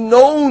had he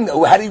known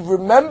or had he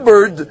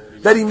remembered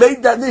that he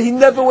made that neder, he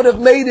never would have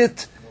made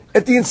it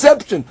at the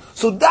inception.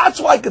 So that's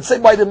why I could say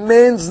by the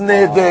man's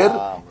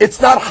neder,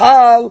 it's not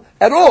hal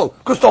at all,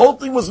 because the whole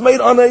thing was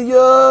made on a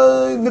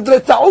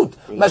neder ta'ut.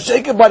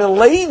 Mashaken by the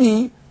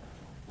lady.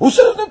 Who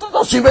said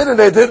no, she made a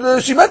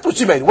neder, she meant what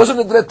she made. It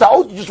wasn't a neder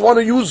ta'ut, you just want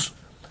to use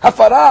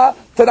hafara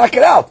to knock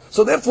it out.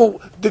 So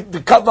therefore,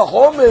 the kal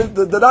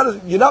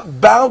v'chomer, you're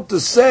not bound to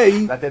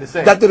say that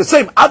they're the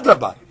same.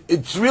 Adrabah.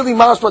 It's really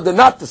mashma, they're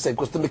not the same,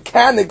 because the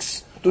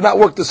mechanics do not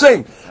work the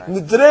same.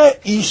 Nidre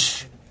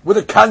ish, with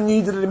a kal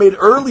nidre that he made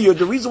earlier,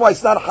 the reason why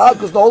it's not hard,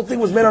 because the whole thing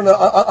was made on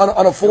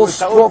a false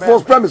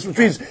premise, which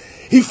means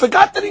he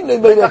forgot that he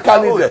made a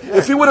kal nidre.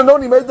 If he would have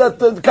known he made that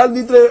kal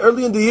nidre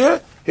early in the year,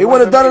 he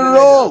wouldn't have done it at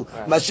all.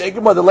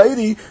 Mashaken by the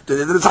lady, the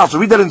nidre's house. So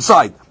read that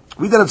inside.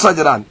 Read that inside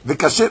the Ran.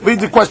 Read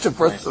the question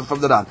first from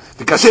the Ran.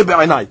 V'kasher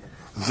be'ainai.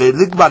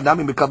 V'ligbar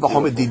nami mekal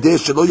v'chomer dideh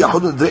shelo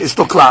yachol nidre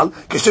ishto klal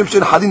keshem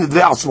she'en halin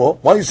nidre atzmo.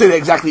 Why don't you say they're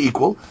exactly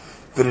equal?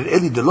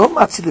 V'nir'eli delo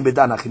matzili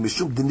bedanachi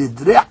mishum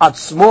denidre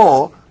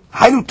atzmo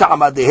haynu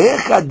ta'ama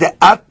dehecha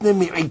de'atne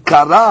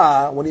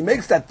mi'ikara. When he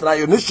makes that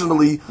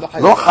triunionally,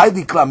 lo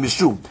haydi klal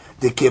mishum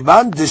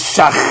dekevan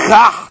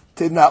deshachach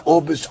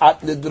tena'o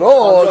b'shat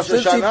nidro.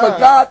 Since he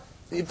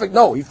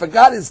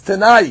forgot his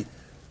tenai.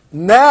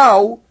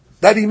 Now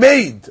that he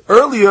made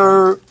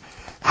earlier,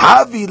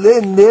 havi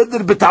le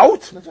neder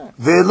b'taut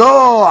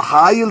velo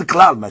hayil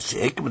klal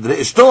mashek b'dre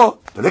ishto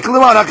v'lek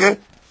lemarake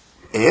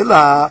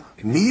ela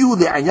miyu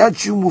le'anyad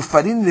shu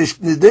mufarin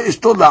neder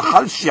ishto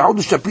la'achal shi'ud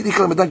shapir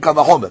ikal medan kal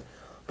v'chomer.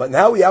 But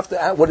now we have to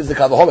add, what is the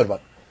kal v'chomer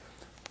about?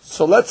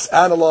 So let's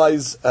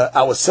analyze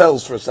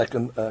ourselves for a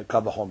second.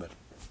 Kal v'chomer.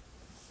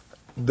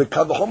 The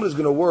kal v'chomer is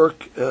going to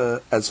work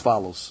as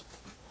follows.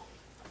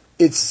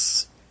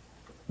 It's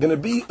going to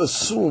be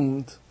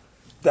assumed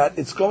that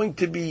it's going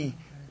to be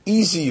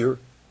easier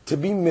to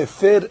be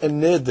mefer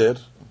and neder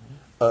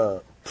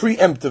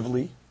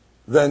preemptively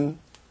than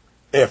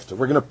after.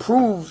 We're going to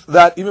prove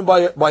that even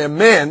by a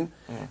man,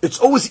 it's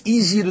always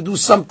easier to do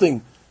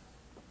something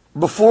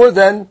before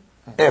than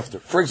after.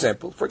 For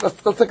example,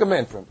 let's take a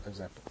man for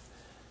example.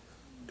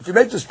 If you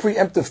make this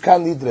preemptive kal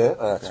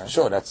nidre,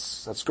 sure,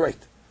 that's great.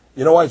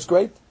 You know why it's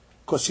great?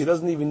 Because she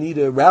doesn't even need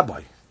a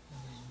rabbi.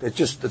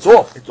 It's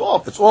off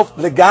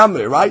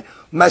legamre, right?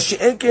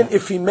 Mashi'enken,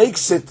 if he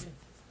makes it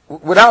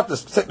without the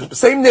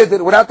same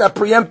nidre, without that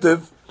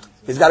preemptive,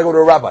 he's got to go to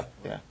a rabbi.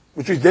 Yeah.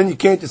 Which means then you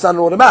can't, it's not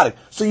an automatic.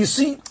 So you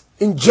see,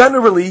 in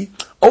generally,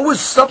 always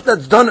stuff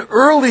that's done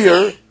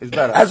earlier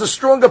has a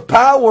stronger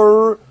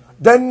power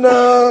than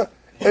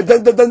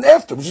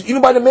after, which is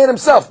even by the man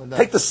himself.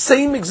 Take the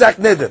same exact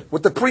neder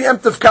with the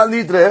preemptive kal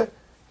nidre,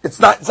 it's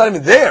not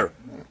even there.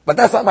 But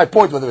that's not my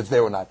point, whether it's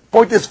there or not.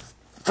 Point is,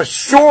 for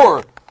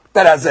sure,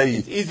 that has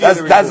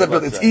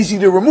it's easy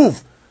to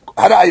remove.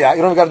 You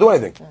don't got to do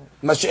anything.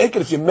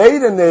 If you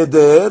made a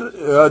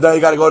neder, then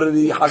you got to go to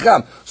the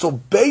hakam. So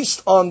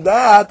based on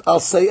that, I'll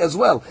say as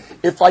well,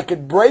 if I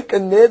could break a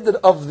neder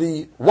of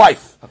the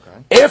wife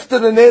after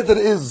the neder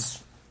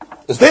is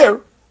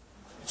there,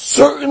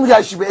 certainly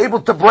I should be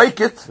able to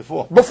break it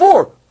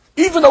before,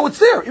 even though it's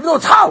there, even though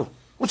it's hal.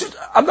 Which is,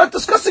 I'm not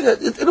discussing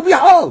it. It'll be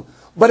hal.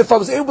 But if I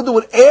was able to do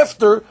it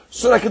after,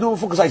 so I could do it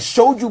before, because I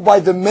showed you by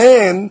the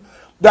man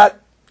that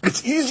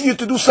it's easier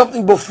to do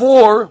something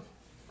before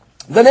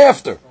than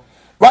after.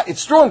 Right?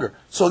 It's stronger.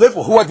 So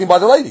therefore, who I think by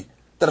the lady?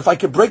 That if I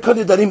could break her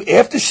nedarim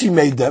after she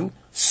made them,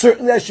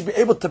 certainly I should be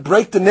able to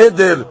break the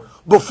neder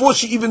before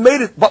she even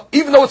made it. But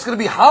even though it's going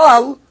to be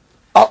hal,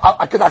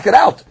 I can knock it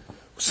out.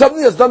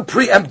 Something that's done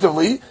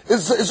preemptively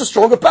is a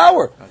stronger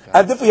power. Okay.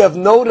 And if we have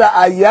no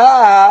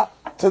ra'ayah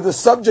to the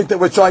subject that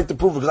we're trying to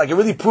prove, because I can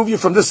really prove you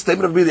from this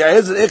statement of the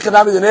ayah, the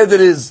neder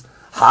is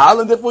hal,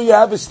 and therefore you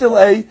have is still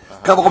a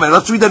kavachomer.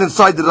 Let's read that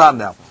inside the Ran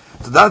now.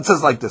 So that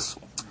says like this.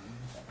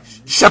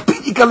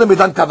 Shapitika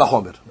lemedan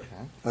kavachomer.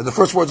 The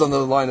first words on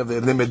the line of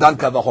the lemedan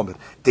kavachomer.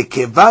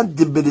 Tekevan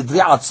de benidri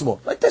atzmo.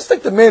 Like, let's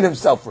take the man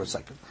himself for a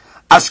second.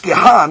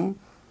 Ashkehan,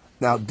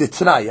 now,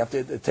 ditnai, you have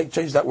to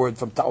change that word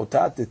from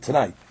ta'utat to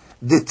ditnai.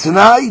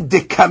 Ditnai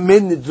de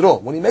kamen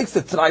nidro. When he makes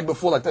the t'nai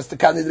before, like that's the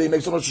kal nidro, he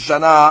makes on Rosh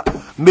Hashanah,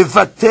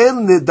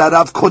 mevatel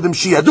nidarav kodem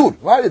shiyadur.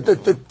 Right?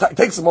 It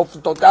takes him off the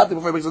ta'utat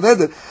before he makes the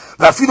nidr.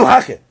 Vafilu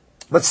hache.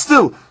 But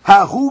still,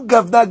 hahu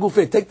gavna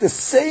gufe, take the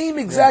same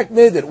exact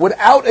nidr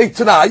without a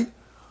t'nai,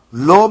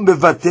 lo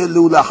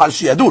mevatelu lahal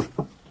shiyadur.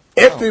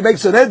 After he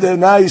makes a nidr,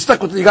 now he's stuck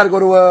with it, you gotta go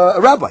to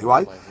a rabbi,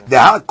 right?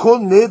 Deha kol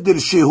nidr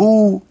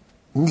shehu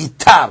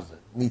nitar.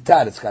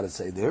 Nitar, it's gotta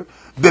say there.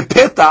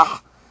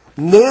 Bepetach,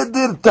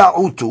 neder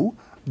ta'utu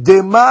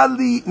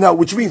demali. Now,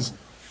 which means,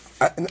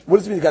 what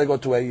does it mean? You got to go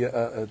to a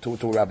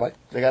rabbi.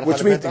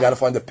 Which means you got to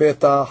find the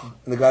petah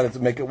and the guy to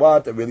make it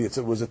what? That really it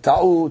was a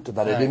ta'ut,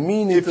 that it didn't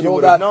mean it, and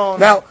all that.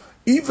 Now,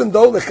 even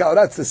though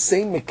it's the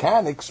same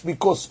mechanics,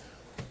 because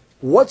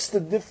what's the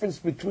difference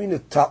between a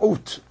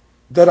ta'ut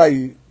that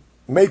I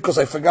made because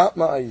I forgot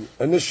my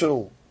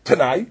initial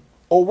tanai,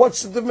 or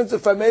what's the difference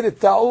if I made a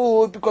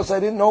ta'ut because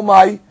I didn't know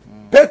my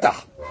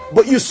petah?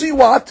 But you see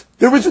what?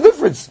 There is a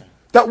difference.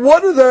 That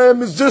one of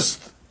them is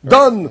just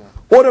done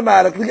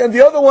automatically, and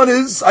the other one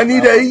is I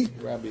need a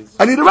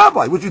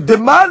rabbi. Which is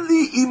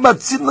demali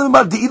imatzin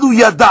di'ilu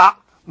yada.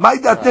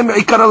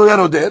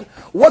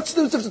 What's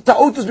the difference if the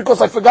ta'ut is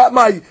because I forgot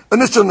my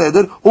initial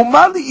neder?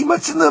 Umali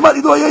imatzin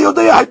ilu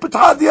yada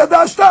haypetah yada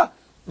ashta.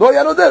 Lo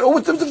yada. Or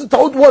what's the difference if the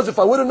ta'ut was if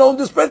I would have known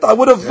this pet, I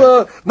would have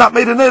not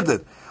made a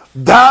neder.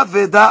 Da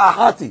veda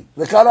ahati.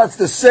 It's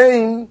the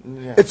same.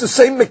 Yeah. It's the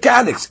same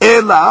mechanics.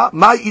 Ela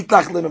my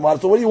itlach lenemar.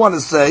 So what do you want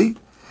to say?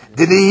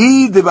 Which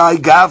means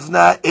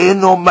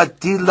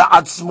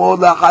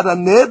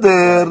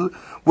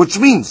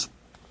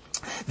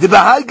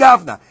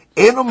after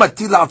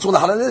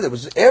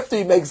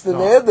he makes the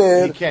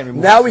neder,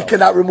 now he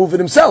cannot remove it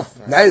himself.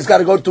 Right. Now he's got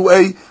to go to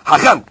a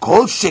hakam.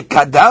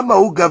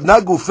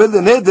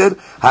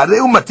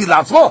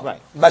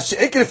 Right.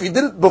 If he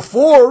did it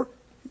before,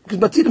 because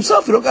matir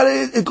himself, you don't got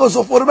it goes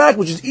off automatic.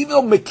 Which is, even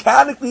though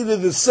mechanically they're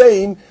the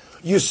same,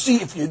 you see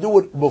if you do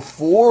it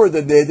before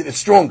the neder, it's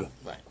stronger.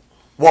 Right.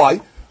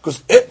 Why?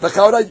 Because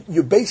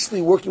you're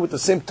basically working with the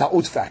same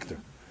ta'ut factor.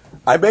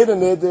 I made a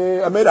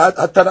neder, I made a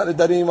hatarat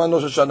nedarim on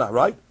Rosh Hashanah,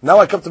 right? Now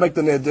I come to make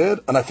the neder,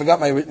 and I forgot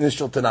my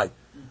initial tonight.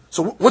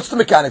 So what's the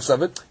mechanics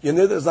of it? Your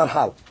neder is not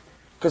hal.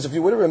 Because if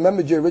you would have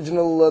remembered your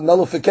original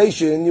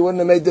nullification, you wouldn't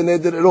have made the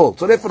neder at all.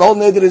 So therefore the whole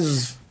neder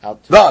is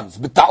done.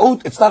 But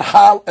ta'ut, it's not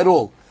hal at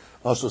all.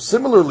 So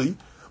similarly,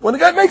 when the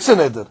guy makes a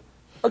neder,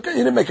 okay, he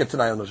didn't make it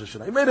tonight on Rosh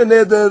Hashanah. He made a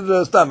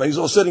neder, he's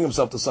all setting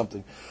himself to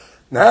something.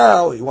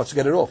 Now he wants to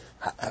get it off.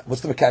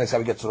 What's the mechanics how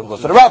he gets it off? Goes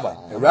to the rabbi.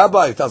 The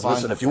rabbi tells him,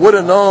 listen, if you would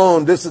have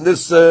known this and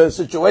this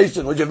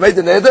situation, would you have made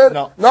the neder?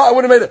 No, I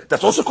wouldn't have made it.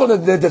 That's also called a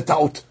neder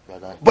ta'ut.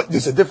 But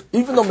there's a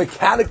even though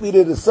mechanically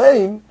they're the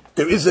same,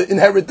 there is an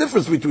inherent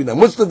difference between them.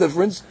 What's the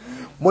difference?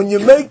 When you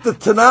make the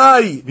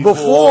tanai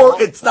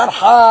before, it's not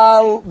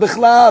hal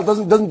bichlal,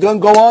 doesn't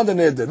go on the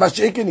neder.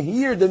 Mashiach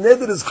here, the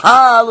neder is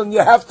hal, and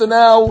you have to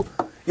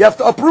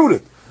uproot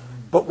it.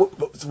 But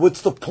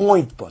what's the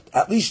point? But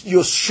at least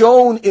you're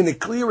shown in a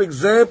clear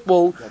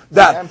example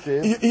that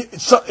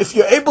so if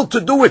you're able to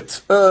do it,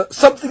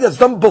 something that's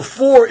done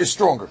before is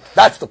stronger.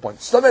 That's the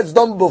point. Something that's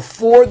done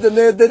before the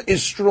neder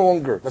is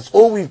stronger. That's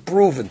all we've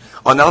proven.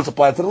 Oh, now let's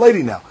apply it to the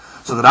lady now.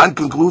 So the Ran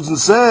concludes and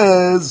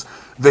says,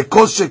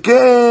 "V'kos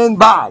sheken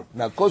baal."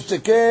 Now, kos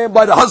sheken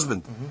by the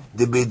husband.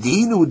 The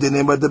bedinu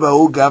denema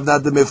debahu gavna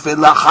demefer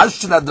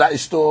lachashna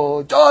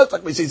dra'ishto. Just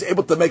like we say, he's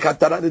able to make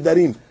hatara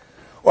nedarim.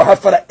 Or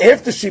hafara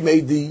after she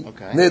made the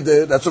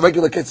neder. That's a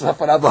regular case of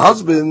hafara of the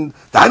husband.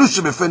 Ta'anu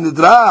shemefer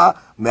nidra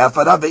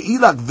me'hafara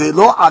ve'ilak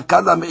ve'lo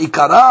akala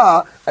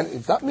me'ikara. And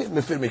it's not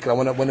mefer me'ikara.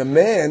 When a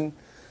man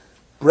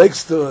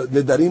breaks the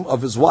nedarim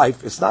of his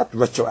wife, it's not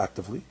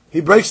retroactively. He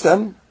breaks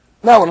them.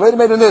 Now, when a lady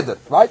made a neder,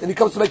 right, and he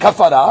comes to make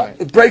hafara,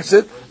 it breaks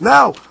it.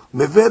 Now,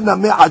 meverna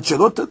me'ad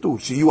shelot tatu,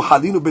 sheyu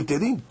halinu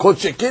beterim. Kol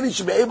sheken, he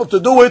should be able to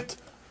do it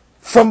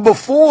from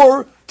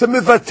before to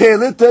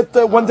mevatel it,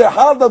 that when they're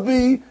hal, they'll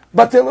be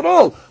batel at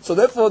all. So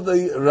therefore,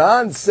 the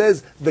Ran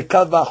says the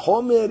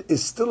kavahomer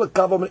is still a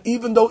kavahomer,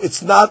 even though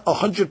it's not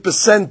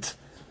 100%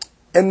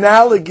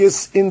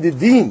 analogous in the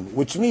deen,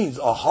 which means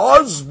a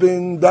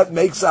husband that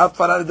makes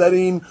hafara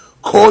nedarim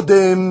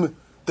kodem,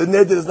 the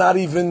neder is not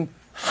even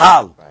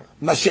hal.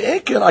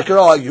 Mashiach, I can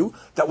argue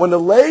that when a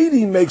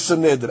lady makes a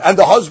neder and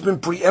the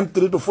husband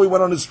preempted it before he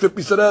went on his trip,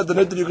 he said, the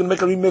neder you're going to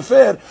make a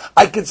mefer,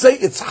 I could say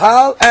it's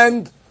hal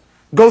and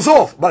goes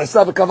off, but I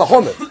still have a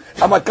kavahomer.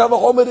 And my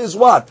kavahomer is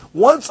what?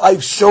 Once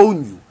I've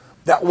shown you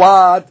that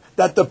what?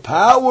 That the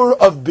power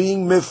of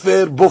being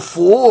mefer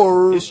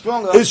before is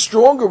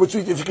stronger, which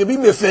means if you can be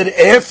mefer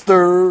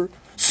after,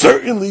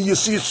 certainly you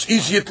see it's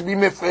easier to be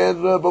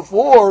mefer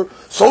before,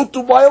 so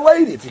too by a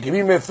lady. If you can be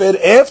mefer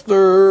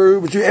after,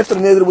 which after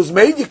the neder was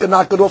made, you can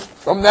knock it off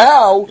from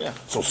now. Yeah.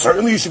 So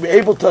certainly you should be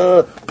able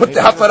to put the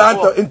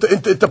hafarah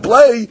into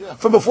play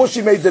from before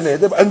she made the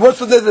neder. And once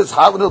the neder is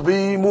hot, it'll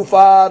be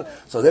mufar.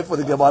 So therefore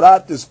the Gemara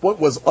at this point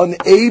was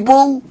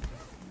unable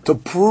to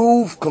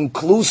prove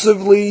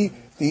conclusively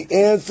the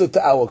answer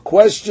to our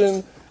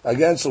question.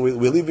 Again, so we're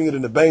leaving it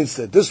in the abeyance.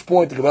 At this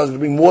point, the Gemara is going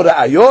to bring more to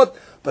ayot.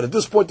 But at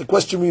this point, the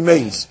question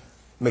remains,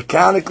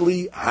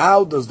 mechanically,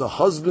 how does the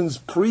husband's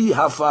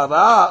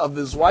pre-hafara of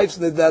his wife's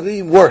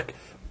nedarim work?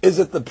 Is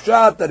it the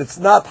pshat that it's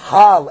not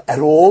hal at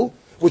all,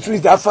 which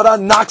means the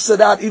hafara knocks it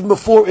out even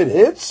before it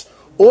hits?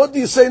 Or do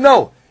you say,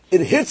 no,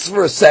 it hits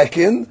for a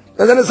second,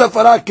 and then his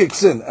hafara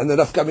kicks in? And the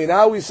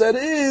nafkamina we said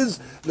is,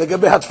 the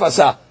gabe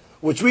hatfasa,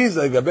 which means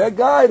the gabe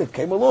guy that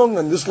came along,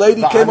 and this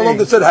lady came along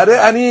and said,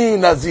 Hare ani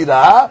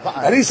nazira,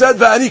 and he said,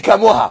 Va'ani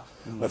kamoha.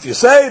 If you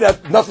say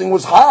that nothing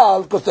was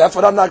hal, because the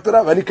hafara knocked it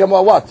out, any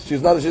kama what?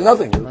 She's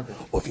nothing.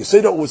 Or if you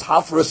say that it was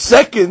hal for a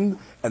second,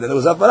 and then it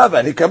was hafara,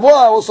 any kama,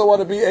 I also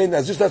want to be a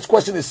nazir. That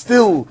question is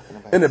still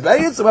in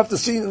abeyance. So we have to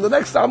see in the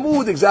next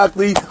Amud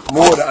exactly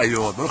more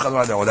ayot.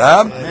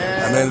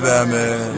 Amen.